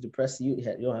depressed is. Depressed? You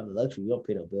don't have the luxury. You don't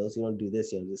pay no bills. You don't do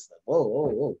this. You don't do this.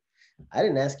 Whoa. I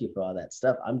didn't ask you for all that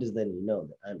stuff. I'm just letting you know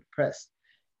that I'm depressed.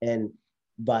 And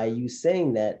by you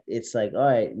saying that, it's like, all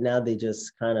right, now they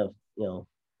just kind of,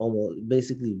 almost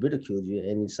basically ridiculed you.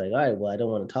 And it's like, all right, well, I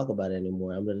don't want to talk about it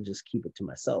anymore. I'm going to just keep it to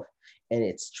myself. And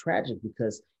it's tragic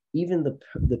because even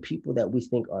the people that we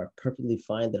think are perfectly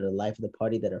fine, that are life of the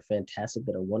party, that are fantastic,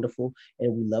 that are wonderful,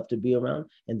 and we love to be around,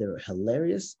 and they're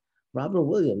hilarious. Robin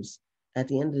Williams, at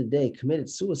the end of the day, committed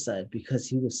suicide because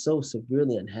he was so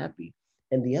severely unhappy.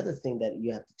 And the other thing that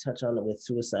you have to touch on with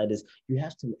suicide is you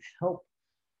have to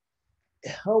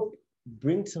help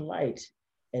bring to light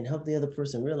and help the other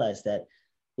person realize that,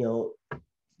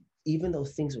 even though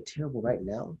things are terrible right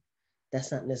now,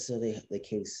 that's not necessarily the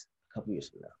case a couple years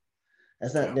from now.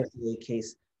 That's not necessarily the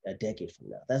case a decade from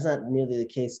now. That's not nearly the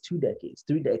case 2 decades,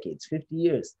 3 decades, 50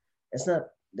 years. That's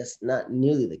not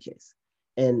nearly the case.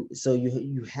 And so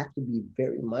you have to be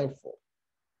very mindful.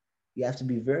 You have to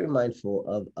be very mindful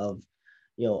of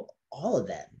all of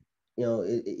that.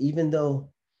 Even though,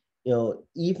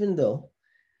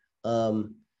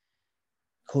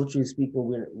 culturally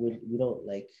speaking, we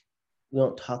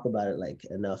don't talk about it like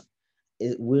enough.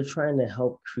 We're trying to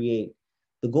help create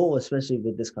the goal, especially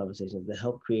with this conversation, is to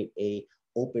help create a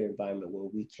open environment where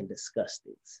we can discuss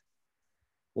things,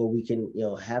 where we can,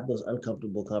 have those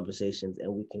uncomfortable conversations,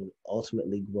 and we can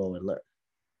ultimately grow and learn.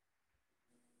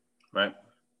 Right.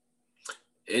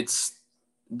 It's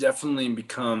definitely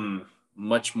become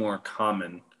much more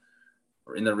common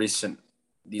in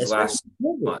these last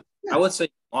months. Yeah. I would say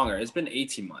longer. It's been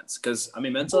 18 months because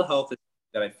mental health is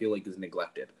that I feel like is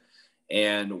neglected.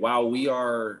 And while we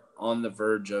are on the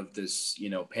verge of this,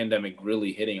 pandemic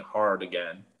really hitting hard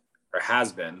again, or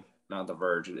has been, not the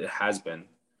verge, it has been.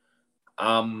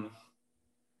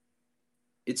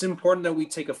 It's important that we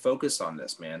take a focus on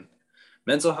this, man.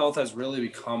 Mental health has really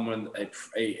become like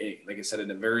I said,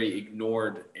 in a very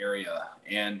ignored area.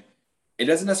 And it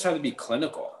doesn't necessarily be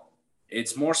clinical.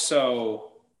 It's more so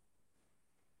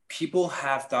people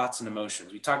have thoughts and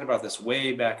emotions. We talked about this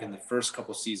way back in the first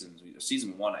couple seasons,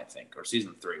 season 1, I think, or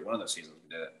season 3, one of those seasons we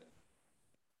did it.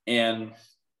 And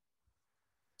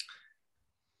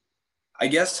I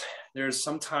guess there's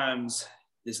sometimes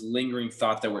this lingering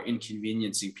thought that we're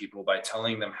inconveniencing people by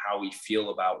telling them how we feel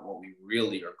about what we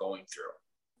really are going through.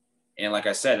 And like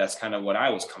I said, that's kind of what I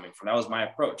was coming from. That was my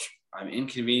approach. I'm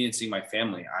inconveniencing my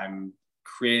family. I'm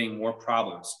creating more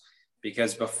problems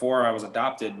because before I was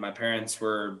adopted, my parents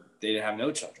they didn't have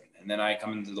no children. And then I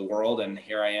come into the world and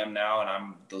here I am now, and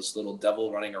I'm this little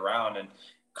devil running around and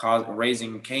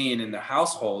raising Cain in the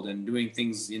household and doing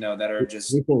things, that are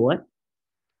just what?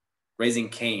 Raising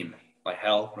Cain, like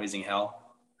hell, raising hell.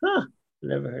 Huh.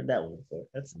 Never heard that one before.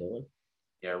 That's a new one.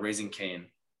 Yeah, raising Cain.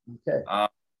 Okay.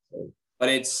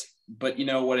 But you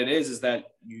know what it is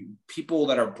that people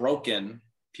that are broken,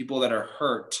 people that are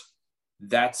hurt,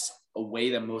 that's a way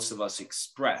that most of us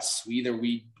express.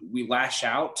 We lash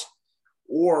out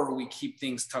or we keep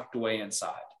things tucked away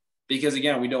inside. Because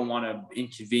again, we don't want to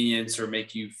inconvenience or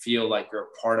make you feel like you're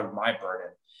a part of my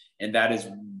burden. And that is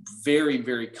very,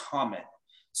 very common.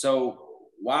 So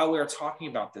while we're talking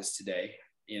about this today,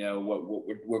 what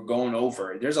we're going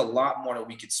over, there's a lot more that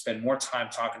we could spend more time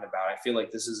talking about. I feel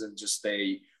like this isn't just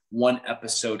a one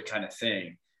episode kind of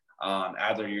thing.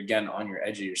 Adler, you're getting on your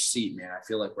edge of your seat, man. I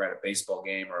feel like we're at a baseball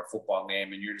game or a football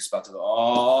game and you're just about to go,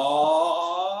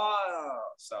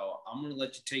 so I'm going to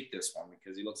let you take this one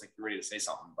because he looks like you're ready to say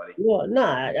something, buddy. Well,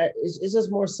 no, it's just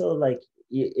more so like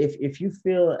if you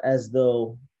feel as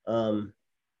though,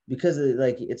 because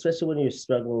especially when you're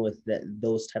struggling with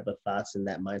those type of thoughts and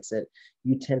that mindset,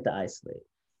 you tend to isolate,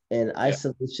 and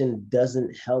isolation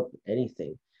doesn't help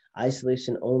anything.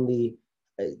 Isolation only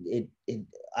so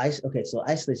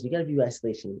isolation, you got to view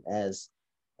isolation as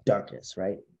darkness,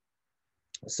 right?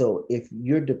 So if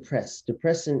you're depressed,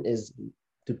 depression is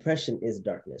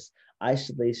darkness.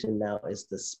 Isolation now is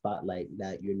the spotlight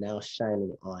that you're now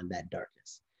shining on that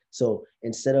darkness. So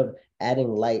instead of adding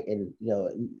light and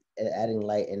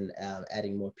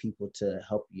adding more people to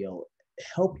help you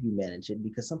manage it,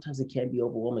 because sometimes it can be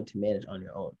overwhelming to manage on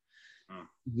your own.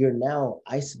 You're now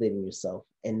isolating yourself,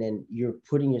 and then you're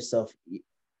putting yourself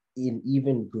in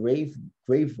even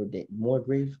more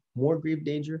grave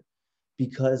danger,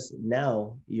 because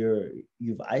now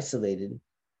you've isolated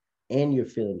and you're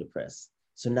feeling depressed.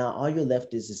 So now all you're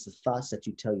left is the thoughts that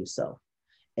you tell yourself.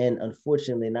 And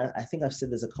unfortunately, I think I've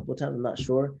said this a couple of times, I'm not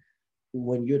sure,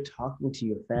 when you're talking to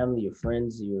your family, your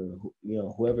friends,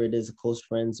 whoever it is, close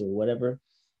friends or whatever,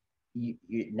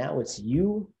 now it's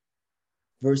you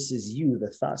versus you, the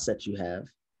thoughts that you have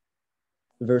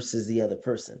versus the other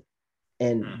person.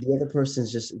 And the other person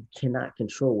just cannot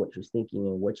control what you're thinking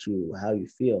and how you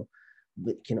feel.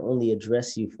 but can only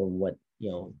address you from what,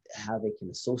 how they can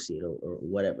associate or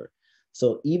whatever.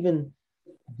 So even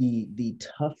the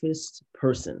toughest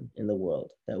person in the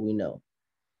world that we know,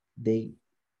 they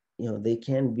they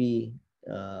can be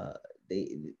uh,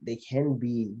 they can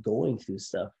be going through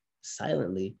stuff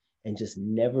silently and just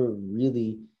never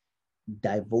really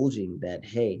divulging that,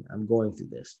 hey, I'm going through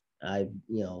this.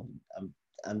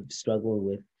 I'm struggling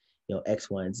with X,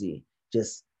 Y, and Z.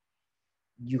 Just,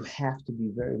 you have to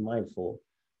be very mindful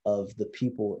of the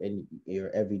people in your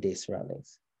everyday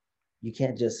surroundings. You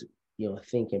can't just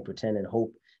think and pretend and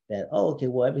hope that, oh, okay,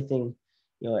 well, everything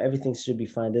should be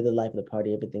fine. They're the life of the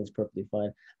party, everything's perfectly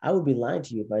fine. I would be lying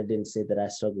to you if I didn't say that I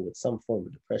struggle with some form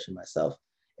of depression myself,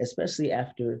 especially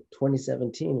after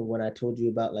 2017, when I told you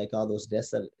about like all those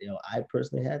deaths that I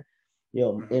personally had.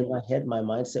 In my head, my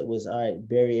mindset was, all right,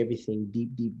 bury everything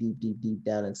deep, deep, deep, deep, deep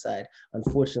down inside.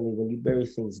 Unfortunately, when you bury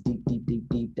things deep, deep, deep,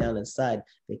 deep down inside,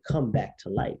 they come back to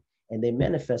light, and they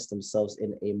manifest themselves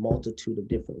in a multitude of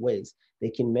different ways. They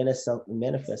can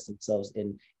manifest themselves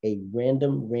in a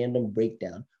random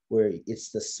breakdown where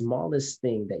it's the smallest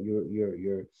thing that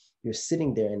you're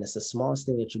sitting there, and it's the smallest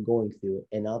thing that you're going through,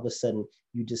 and all of a sudden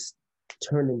you just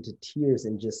turn into tears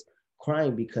and just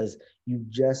crying because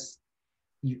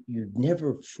you've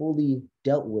never fully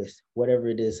dealt with whatever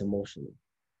it is emotionally,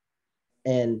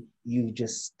 and you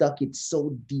just stuck it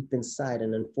so deep inside.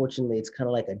 And unfortunately, it's kind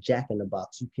of like a jack in the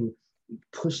box. You can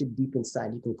push it deep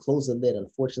inside, you can close the lid.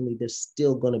 Unfortunately, there's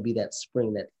still going to be that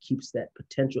spring that keeps that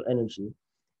potential energy,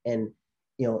 and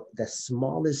the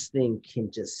smallest thing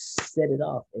can just set it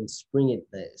off and spring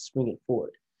it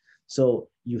forward. So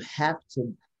you have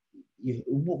to you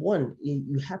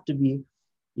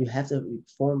have to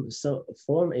form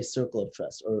a circle of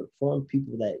trust, or form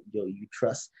people that you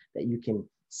trust, that you can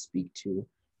speak to,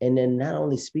 and then not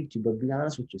only speak to, but be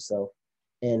honest with yourself,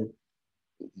 and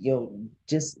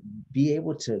just be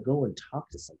able to go and talk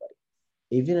to somebody,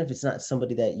 even if it's not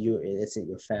somebody that it's in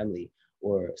your family,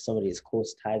 or somebody is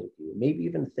close ties with you, maybe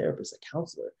even a therapist, a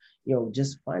counselor.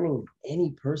 Just finding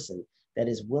any person that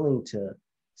is willing to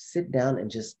sit down and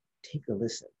just take a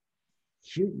listen,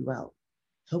 hear you out,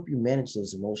 help you manage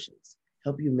those emotions,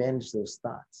 help you manage those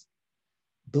thoughts.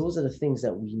 Those are the things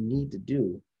that we need to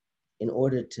do in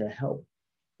order to help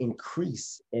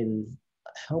increase and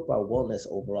help our wellness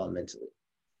overall mentally.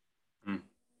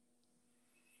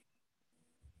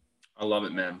 I love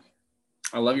it, man.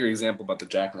 I love your example about the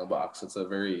Jack in the Box. It's a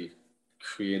very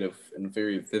creative and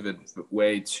very vivid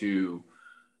way to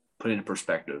put it into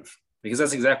perspective, because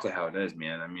that's exactly how it is,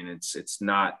 man. I mean, it's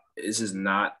not. This is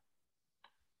not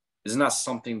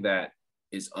something that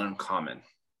is uncommon. I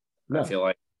No. feel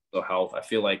like mental health. I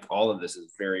feel like all of this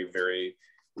is very, very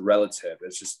relative.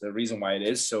 It's just the reason why it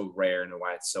is so rare and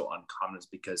why it's so uncommon is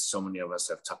because so many of us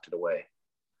have tucked it away.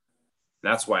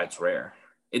 That's why it's rare.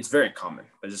 It's very common,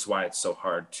 but this is why it's so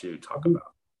hard to talk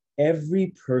about.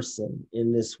 Every person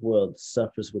in this world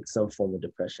suffers with some form of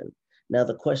depression. Now,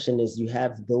 the question is, you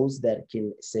have those that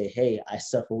can say, hey, I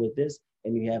suffer with this.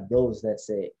 And you have those that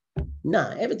say,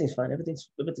 nah, everything's fine. Everything's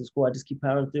cool. I just keep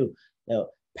powering through. Now,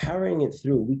 powering it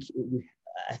through,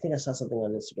 I think I saw something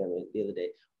on Instagram the other day.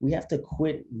 We have to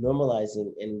quit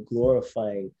normalizing and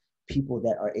glorifying people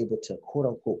that are able to, quote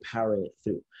unquote, powering it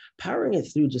through. Powering it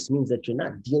through just means that you're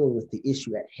not dealing with the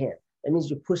issue at hand. That means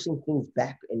you're pushing things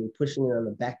back and you're pushing it on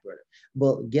the back burner.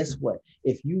 But guess what?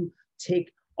 If you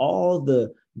take all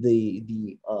the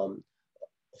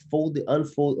folded,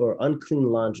 unfold, or unclean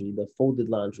laundry, the folded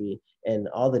laundry, and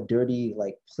all the dirty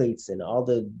like plates and all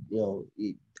the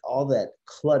all that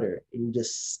clutter, and you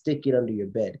just stick it under your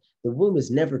bed, the room is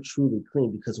never truly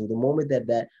clean, because the moment that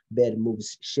bed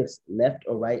shifts left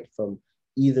or right from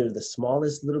either the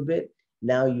smallest little bit,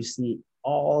 now you see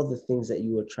all the things that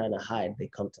you were trying to hide, they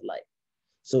come to light.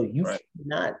 So you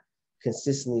cannot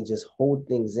consistently just hold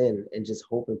things in and just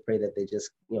hope and pray that they just,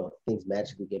 things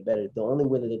magically get better. The only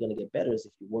way that they're going to get better is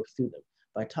if you work through them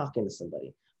by talking to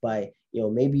somebody, by,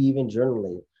 maybe even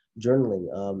journaling,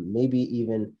 maybe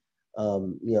even,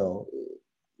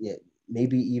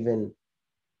 maybe even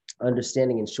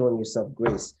understanding and showing yourself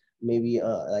grace, maybe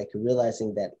like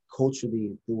realizing that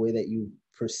culturally, the way that you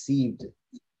perceived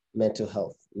mental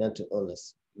health, mental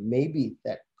illness, maybe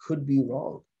that could be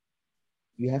wrong.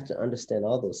 You have to understand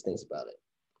all those things about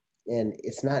it. And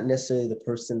it's not necessarily the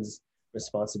person's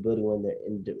responsibility when they're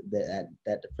in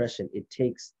that depression. It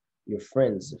takes your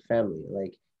friends, your family.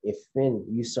 Like if Finn,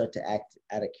 you start to act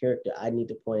out of character, I need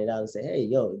to point it out and say, hey,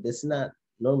 yo, this is not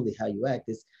normally how you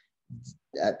act.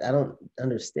 I don't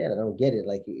understand. I don't get it.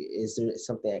 Like, is there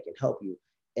something I can help you?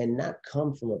 And not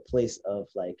come from a place of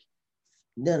like,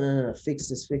 no, fix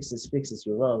this,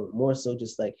 you're wrong. More so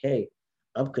just like, hey,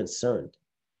 I'm concerned.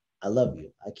 I love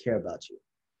you. I care about you.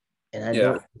 And I Yeah.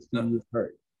 don't see you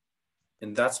hurt.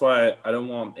 And that's why I don't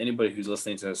want anybody who's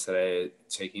listening to us today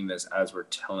taking this as we're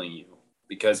telling you,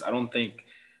 because I don't think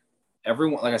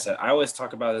everyone, like I said, I always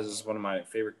talk about this as one of my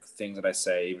favorite things that I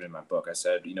say, even in my book. I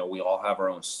said, we all have our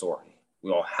own story.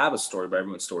 We all have a story, but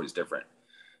everyone's story is different.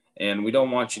 And we don't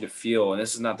want you to feel, and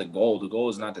this is not the goal. The goal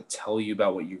is not to tell you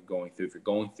about what you're going through. If you're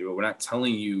going through it, we're not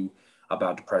telling you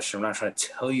about depression. We're not trying to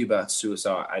tell you about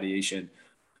suicide ideation.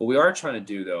 What we are trying to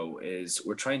do, though, is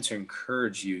we're trying to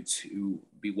encourage you to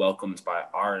be welcomed by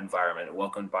our environment,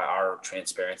 welcomed by our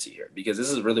transparency here, because this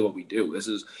is really what we do.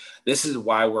 This is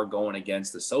why we're going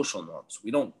against the social norms.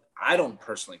 I don't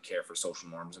personally care for social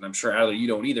norms, and I'm sure Adler, you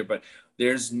don't either, but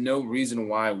there's no reason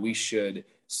why we should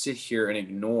sit here and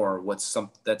ignore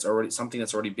something that's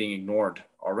already being ignored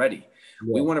already.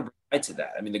 Yeah. We want to bring light to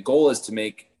that. I mean, the goal is to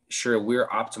make sure we're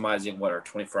optimizing what our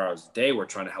 24 hours a day. We're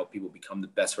trying to help people become the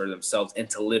best version of themselves and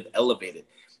to live elevated.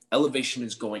 Elevation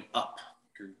is going up.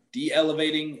 You're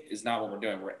de-elevating is not what we're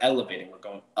doing. We're elevating. We're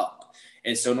going up.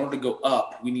 And so in order to go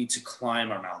up, we need to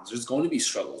climb our mountains. There's going to be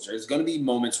struggles. There's going to be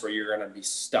moments where you're going to be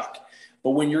stuck. But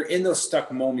when you're in those stuck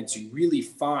moments, you really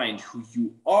find who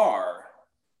you are,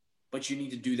 but you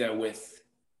need to do that with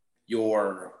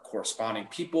your corresponding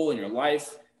people in your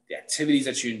life, the activities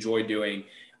that you enjoy doing.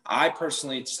 I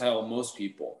personally tell most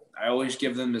people, I always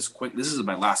give them this is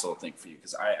my last little thing for you,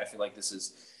 because I feel like this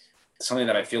is something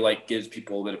that I feel like gives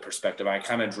people a bit of perspective. I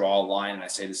kind of draw a line and I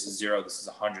say, this is 0, this is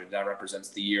 100. That represents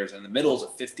the years. And the middle is a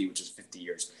 50, which is 50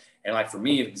 years. And like for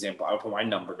me, for example, I would put my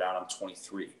number down. I'm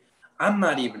 23. I'm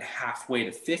not even halfway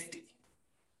to 50.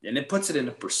 And it puts it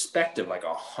into perspective, like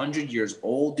 100 years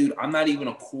old, dude. I'm not even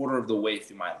a quarter of the way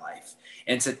through my life.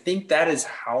 And to think that is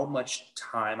how much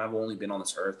time I've only been on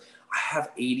this earth. I have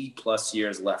 80 plus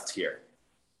years left here.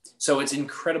 So it's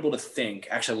incredible to think,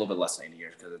 actually a little bit less than 80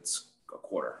 years, because it's a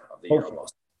quarter of the year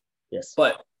almost. Yes.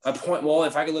 But my point, well,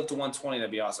 if I could live to 120, that'd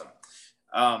be awesome.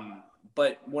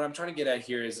 But what I'm trying to get at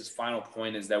here is this final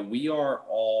point is that we are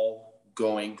all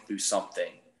going through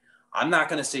something. I'm not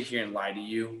going to sit here and lie to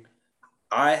you.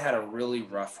 I had a really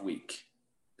rough week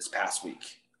this past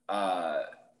week.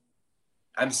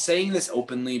 I'm saying this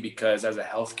openly because as a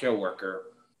healthcare worker,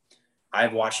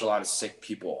 I've watched a lot of sick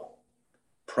people,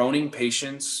 proning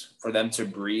patients for them to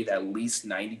breathe at least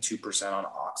 92% on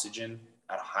oxygen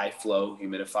at high flow,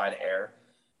 humidified air.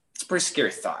 It's a pretty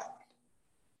scary thought.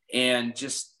 And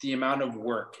just the amount of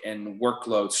work and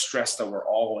workload, stress that we're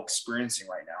all experiencing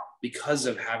right now because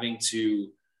of having to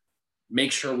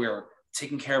make sure we're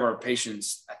taking care of our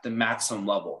patients at the maximum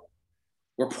level.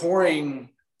 We're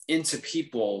pouring into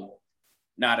people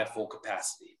not at full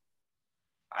capacity.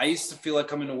 I used to feel like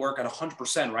coming to work at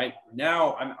 100%, right?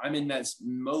 Now I'm in that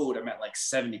mode. I'm at like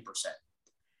 70%.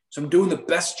 So I'm doing the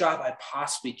best job I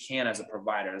possibly can as a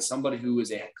provider, as somebody who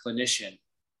is a clinician,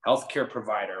 healthcare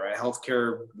provider, a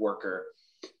healthcare worker.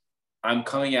 I'm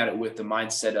coming at it with the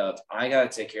mindset of, I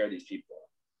got to take care of these people.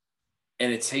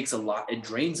 And it takes a lot. It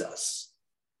drains us.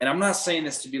 And I'm not saying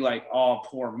this to be like, oh,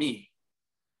 poor me.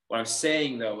 What I'm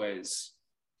saying, though, is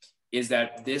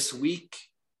that this week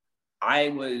I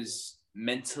was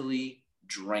mentally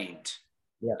drained.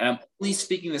 Yeah. And I'm only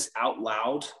speaking this out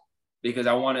loud because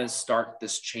I want to start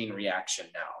this chain reaction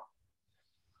now.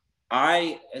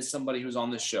 I, as somebody who's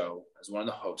on the show, as one of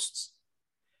the hosts,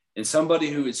 and somebody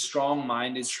who is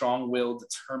strong-minded, strong-willed,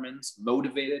 determined,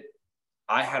 motivated,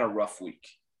 I had a rough week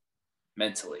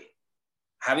mentally.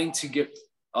 Having to get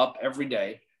up every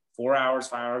day, 4 hours,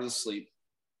 5 hours of sleep,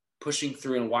 pushing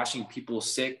through and watching people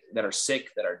that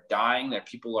are dying, that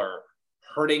people are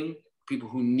hurting, people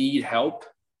who need help.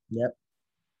 Yep.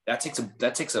 That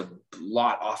takes a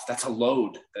lot off. That's a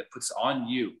load that puts on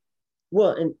you.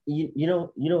 Well, and you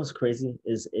know what's crazy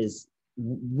is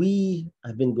we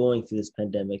have been going through this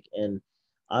pandemic, and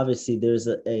obviously there's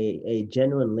a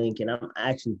genuine link, and I'm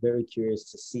actually very curious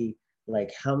to see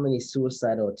like how many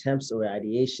suicidal attempts or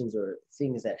ideations or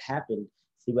things that happened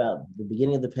throughout the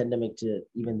beginning of the pandemic to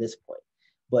even this point.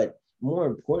 But more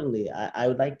importantly, I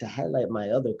would like to highlight my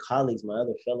other colleagues, my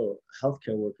other fellow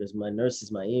healthcare workers, my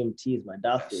nurses, my EMTs, my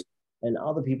doctors, and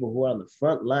all the people who are on the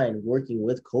front line working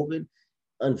with COVID.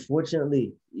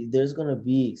 Unfortunately, there's going to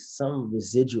be some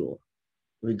residual,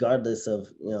 regardless of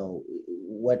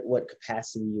what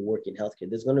capacity you work in healthcare.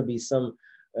 There's going to be some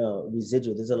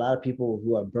residual. There's a lot of people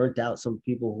who are burnt out. Some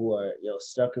people who are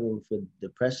struggling with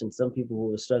depression. Some people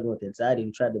who are struggling with anxiety,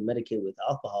 who try to medicate with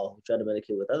alcohol, who try to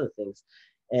medicate with other things.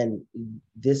 And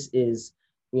this is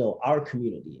our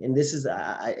community, and this is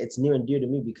it's near and dear to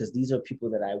me because these are people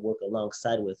that I work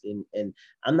alongside with, and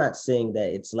I'm not saying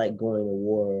that it's like going to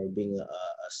war or being a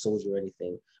soldier or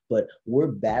anything, but we're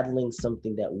battling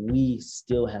something that we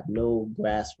still have no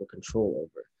grasp or control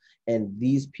over. And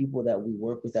these people that we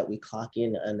work with, that we clock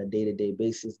in on a day-to-day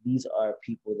basis, these are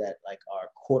people that like are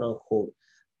quote unquote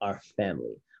our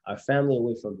family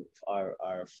away from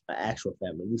our actual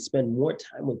family. We spend more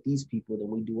time with these people than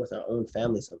we do with our own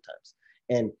family sometimes.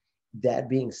 And that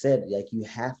being said, like you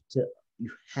have to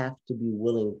be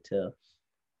willing to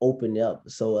open up.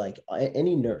 So like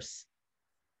any nurse,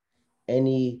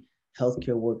 any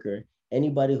healthcare worker,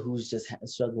 anybody who's just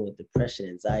struggling with depression,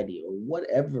 anxiety, or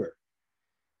whatever,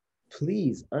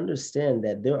 please understand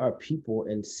that there are people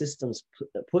and systems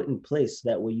put in place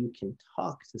that way you can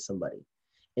talk to somebody.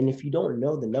 And if you don't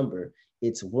know the number,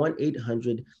 it's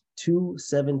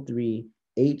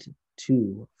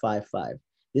 1-800-273-8255.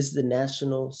 This is the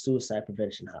National Suicide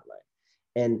Prevention Hotline.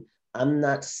 And I'm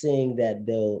not saying that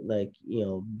they'll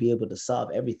be able to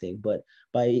solve everything, but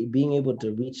by being able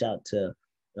to reach out to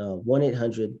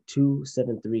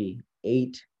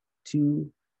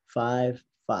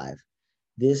 1-800-273-8255,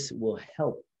 this will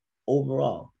help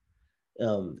overall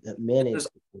manage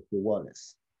your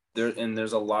wellness.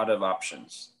 There's a lot of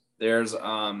options. There's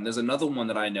another one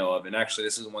that I know of, and actually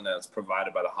this is one that's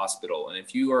provided by the hospital. And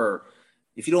if you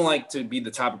don't like to be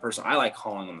the type of person, I like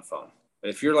calling on the phone. But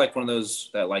if you're like one of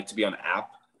those that like to be on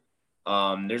app,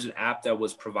 there's an app that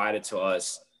was provided to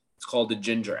us. It's called the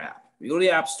Ginger app. You go to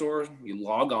the app store, you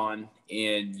log on,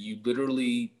 and you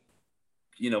literally,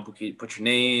 put your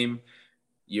name,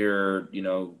 your,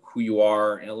 who you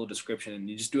are, and a little description, and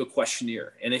you just do a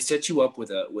questionnaire. And they set you up with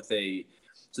a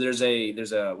so there's a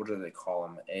what do they call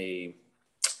them? A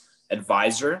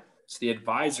advisor. So the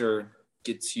advisor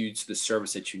gets you to the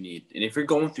service that you need. And if you're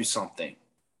going through something,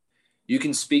 you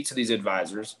can speak to these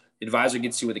advisors. The advisor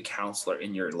gets you with a counselor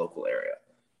in your local area.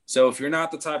 So if you're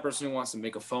not the type of person who wants to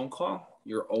make a phone call,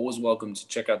 you're always welcome to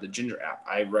check out the Ginger app.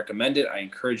 I recommend it. I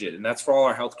encourage it. And that's for all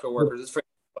our healthcare workers. It's for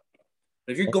everybody.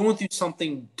 But if you're going through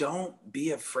something, don't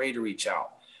be afraid to reach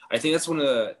out. I think that's one of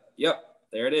the,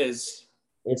 there it is.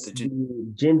 It's the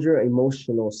Ginger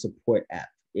Emotional Support app.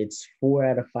 It's 4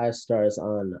 out of 5 stars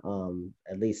on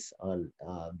at least on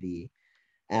the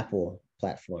Apple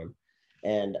platform.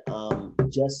 And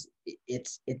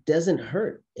it doesn't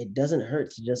hurt. It doesn't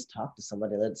hurt to just talk to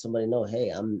somebody, let somebody know, hey,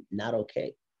 I'm not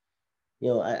okay.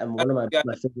 I'm one of my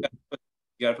favorite.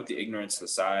 You gotta put the ignorance to the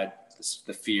side,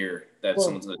 the fear that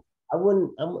someone's gonna. I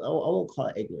won't call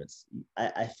it ignorance.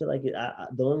 I feel like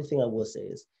the only thing I will say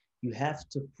is you have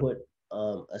to put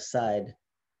aside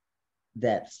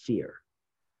that fear,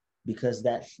 because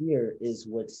that fear is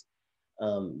what's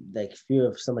like fear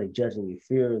of somebody judging you,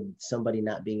 fear of somebody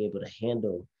not being able to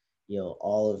handle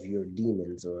all of your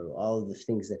demons or all of the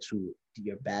things that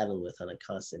you're battling with on a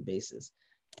constant basis.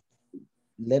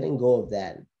 Letting go of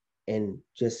that and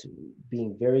just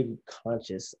being very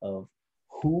conscious of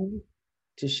who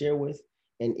to share with.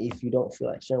 And if you don't feel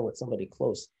like sharing with somebody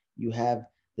close, you have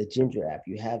the Ginger app,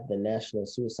 you have the National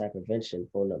Suicide Prevention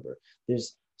phone number.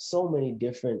 There's so many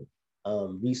different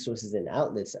resources and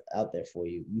outlets out there for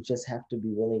you. You just have to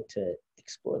be willing to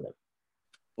explore them.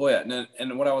 Oh yeah,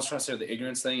 and what I was trying to say with the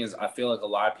ignorance thing is I feel like a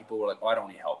lot of people were like, oh, I don't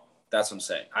need help. That's what I'm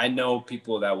saying. I know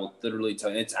people that will literally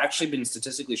tell you. It's actually been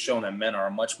statistically shown that men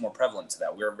are much more prevalent to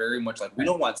that. We're very much like, we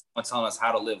don't want someone telling us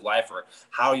how to live life or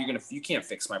how you can't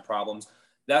fix my problems.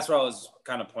 That's what I was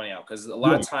kind of pointing out, because a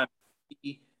lot of times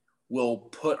we will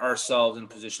put ourselves in a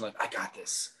position like, I got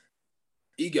this.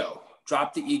 Ego.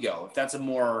 Drop the ego. If that's a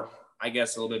more, I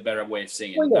guess, a little bit better way of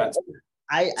saying it. Well, yeah.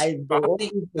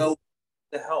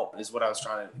 The help is what I was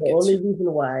trying to get. The only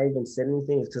reason why I even said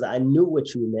anything is because I knew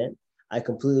what you meant. I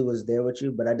completely was there with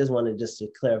you, but I just wanted to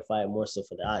clarify it more so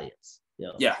for the audience.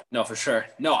 Yeah, no, for sure.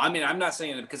 No, I mean, I'm not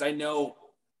saying it because I know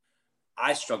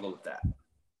I struggle with that.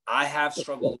 I have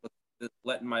struggled with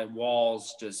letting my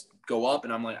walls just go up,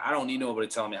 and I'm like, I don't need nobody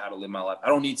telling me how to live my life. I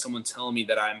don't need someone telling me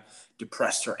that I'm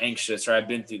depressed or anxious or I've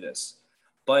been through this.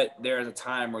 But there's a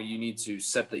time where you need to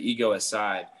set the ego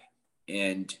aside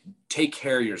and take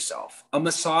care of yourself. A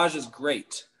massage is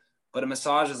great, but a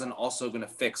massage isn't also going to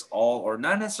fix all, or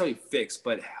not necessarily fix,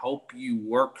 but help you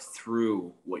work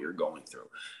through what you're going through.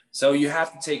 So you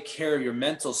have to take care of your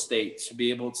mental state to be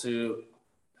able to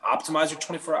optimize your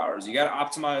 24 hours. You got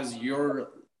to optimize your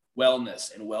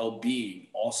wellness and well-being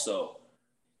also.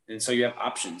 And so you have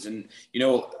options. And,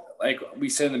 like we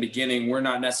said in the beginning, we're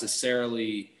not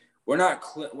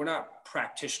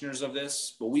practitioners of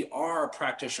this, but we are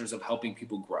practitioners of helping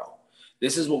people grow.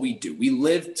 This is what we do. We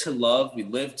live to love. We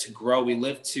live to grow. We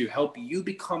live to help you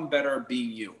become better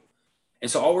being you. And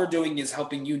so all we're doing is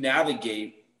helping you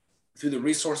navigate through the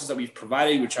resources that we've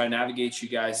provided. We try to navigate you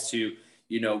guys to,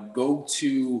 go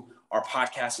to our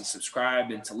podcast and subscribe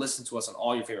and to listen to us on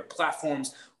all your favorite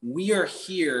platforms. We are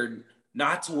here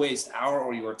not to waste our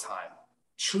or your time.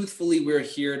 Truthfully, we're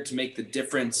here to make the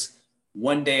difference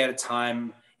one day at a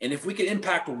time. And if we can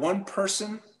impact one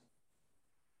person,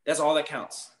 that's all that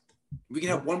counts. If we can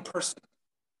have one person,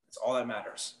 that's all that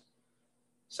matters.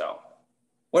 So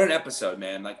what an episode,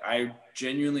 man. Like, I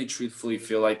genuinely, truthfully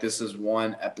feel like this is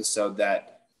one episode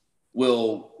that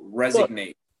will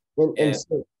resonate. And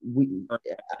so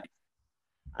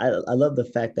I love the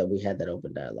fact that we had that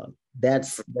open dialogue.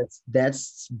 That's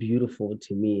beautiful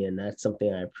to me, and that's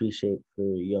something I appreciate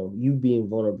for you being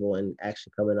vulnerable and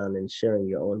actually coming on and sharing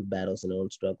your own battles and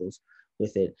own struggles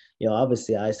with it.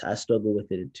 Obviously I struggle with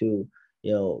it too.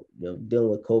 Dealing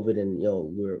with COVID, and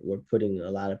we're putting a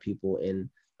lot of people in,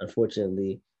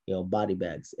 unfortunately, body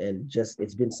bags, and just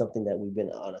it's been something that we've been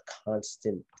on a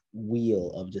constant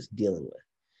wheel of just dealing with.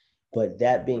 But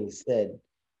that being said,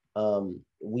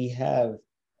 we have,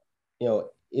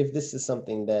 if this is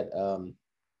something that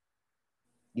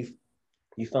you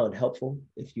found helpful,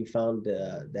 if you found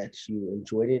that you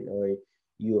enjoyed it or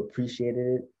you appreciated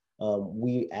it,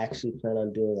 we actually plan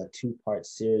on doing a 2-part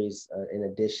series in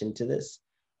addition to this.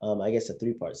 I guess a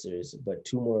 3-part series, but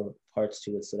 2 more parts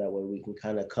to it, so that way we can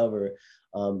kind of cover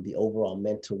the overall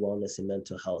mental wellness and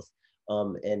mental health.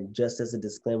 And just as a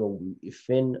disclaimer,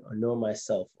 Finn nor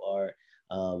myself are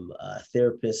a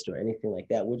therapist or anything like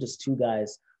that. We're just 2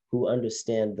 guys who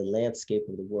understand the landscape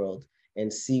of the world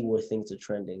and see where things are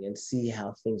trending and see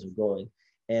how things are going.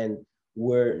 And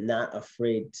we're not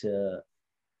afraid to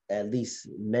at least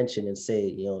mention and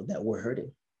say, that we're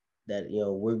hurting, that,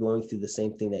 we're going through the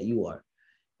same thing that you are.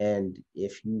 And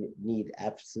if you need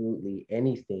absolutely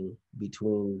anything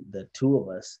between the 2 of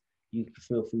us, you can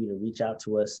feel free to reach out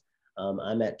to us.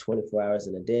 I'm at 24 hours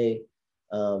in a day,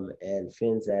 and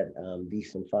Finn's at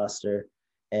Beef and Foster.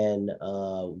 And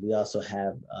we also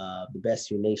have the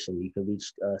Best You Nation. You can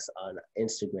reach us on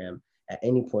Instagram at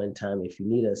any point in time if you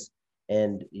need us.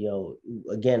 And,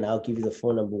 again, I'll give you the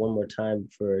phone number one more time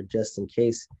for just in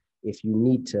case if you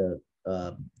need to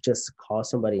just call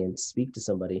somebody and speak to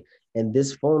somebody. And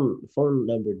this phone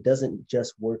number doesn't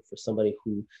just work for somebody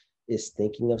who is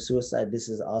thinking of suicide. This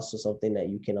is also something that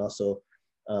you can also,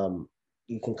 you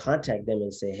can contact them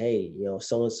and say, hey,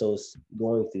 so-and-so's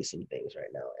going through some things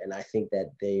right now, and I think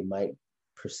that they might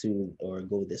pursue or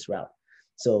go this route.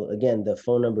 So again, the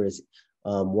phone number is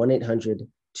 1-800-273-8255,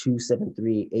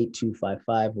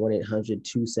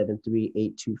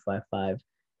 1-800-273-8255.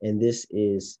 And this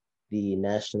is the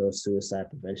National Suicide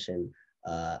Prevention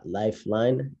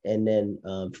Lifeline. And then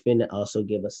Finn also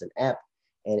gave us an app,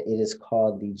 and it is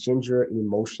called the Ginger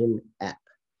Emotion app,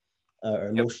 or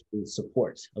emotional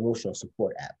support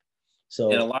app.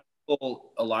 So, and a lot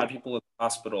of people in the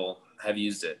hospital have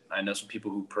used it. I know some people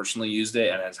who personally used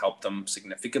it, and it has helped them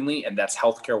significantly. And that's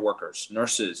healthcare workers,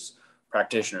 nurses,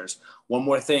 practitioners. One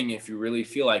more thing, if you really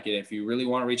feel like it, if you really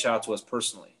want to reach out to us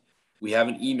personally, we have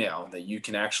an email that you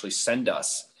can actually send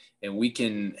us, and we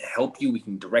can help you. We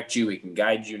can direct you. We can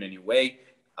guide you in any way.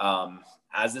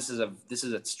 As this is a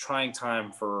trying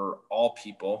time for all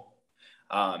people.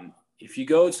 If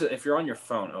you're on your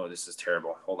phone, oh, this is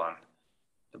terrible. Hold on.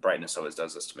 The brightness always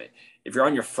does this to me. If you're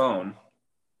on your phone,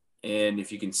 and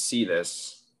if you can see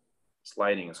this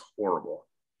lighting is horrible.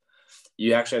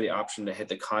 You actually have the option to hit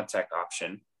the contact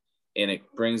option, and it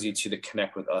brings you to the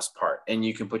connect with us part. And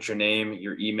you can put your name,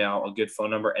 your email, a good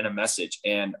phone number, and a message.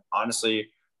 And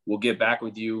honestly, we'll get back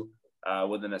with you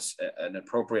within an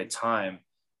appropriate time.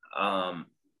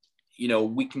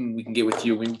 We can get with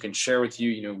you. We can share with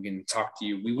you. We can talk to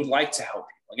you. We would like to help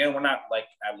you. Again, we're not, like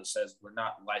Adler says, we're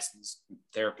not licensed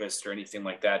therapists or anything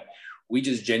like that. We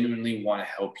just genuinely want to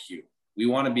help you. We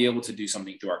want to be able to do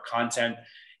something through our content.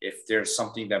 If there's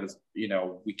something that is,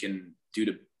 we can do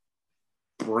to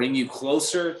bring you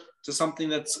closer to something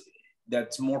that's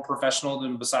more professional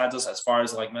than besides us, as far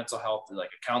as like mental health, like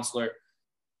a counselor.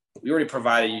 We already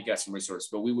provided you guys some resources,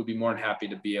 but we would be more than happy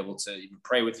to be able to even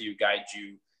pray with you, guide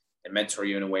you, and mentor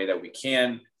you in a way that we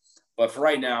can. But for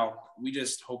right now, we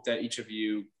just hope that each of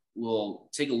you will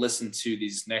take a listen to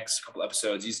these next couple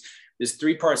episodes. This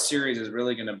 3-part series is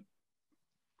really going to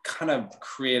kind of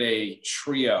create a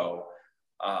trio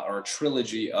or a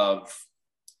trilogy of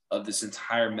this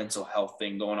entire mental health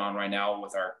thing going on right now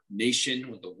with our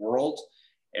nation, with the world,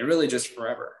 and really just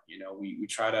forever. We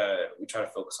try to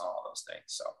focus on all those things.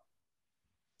 So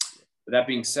with that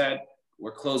being said,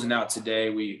 we're closing out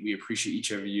today. We appreciate each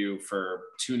of you for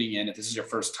tuning in. If this is your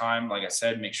first time, like I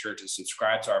said, make sure to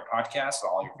subscribe to our podcast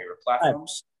on all your favorite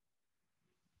platforms.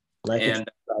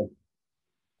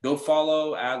 Go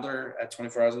follow Adler at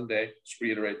 24 Hours a Day. Just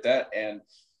reiterate that. And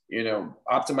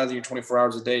optimizing your 24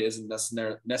 hours a day isn't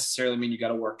necessarily mean you got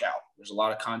to work out. There's a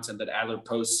lot of content that Adler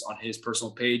posts on his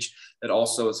personal page that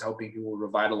also is helping people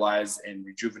revitalize and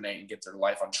rejuvenate and get their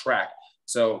life on track.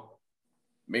 So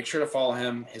make sure to follow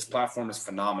him. His platform is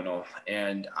phenomenal.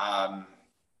 And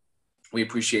we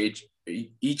appreciate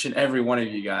each and every one of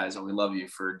you guys. And we love you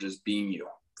for just being you,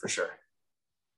 for sure.